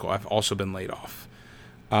the Musical have also been laid off.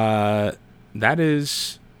 That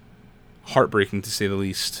is heartbreaking to say the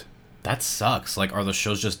least. That sucks. Are those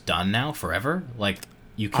shows just done now forever?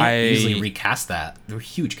 You can't easily recast that. They're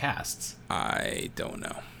huge casts. I don't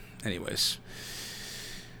know. Anyways,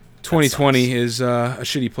 2020 is a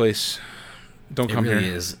shitty place. Don't come here. It really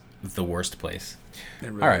is the worst place.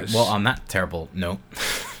 Really all right. is. Well, on that terrible note,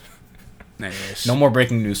 anyways. No more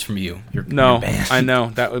breaking news from you. You're banned. I know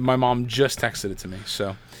that my mom just texted it to me.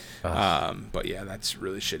 So, but yeah, that's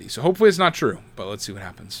really shitty. So hopefully it's not true. But let's see what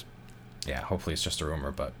happens. Yeah, hopefully it's just a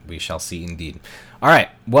rumor, but we shall see indeed. All right.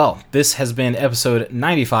 Well, this has been episode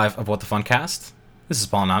 95 of What the Fun Cast. This is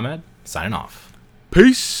Paul and Ahmed signing off.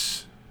 Peace.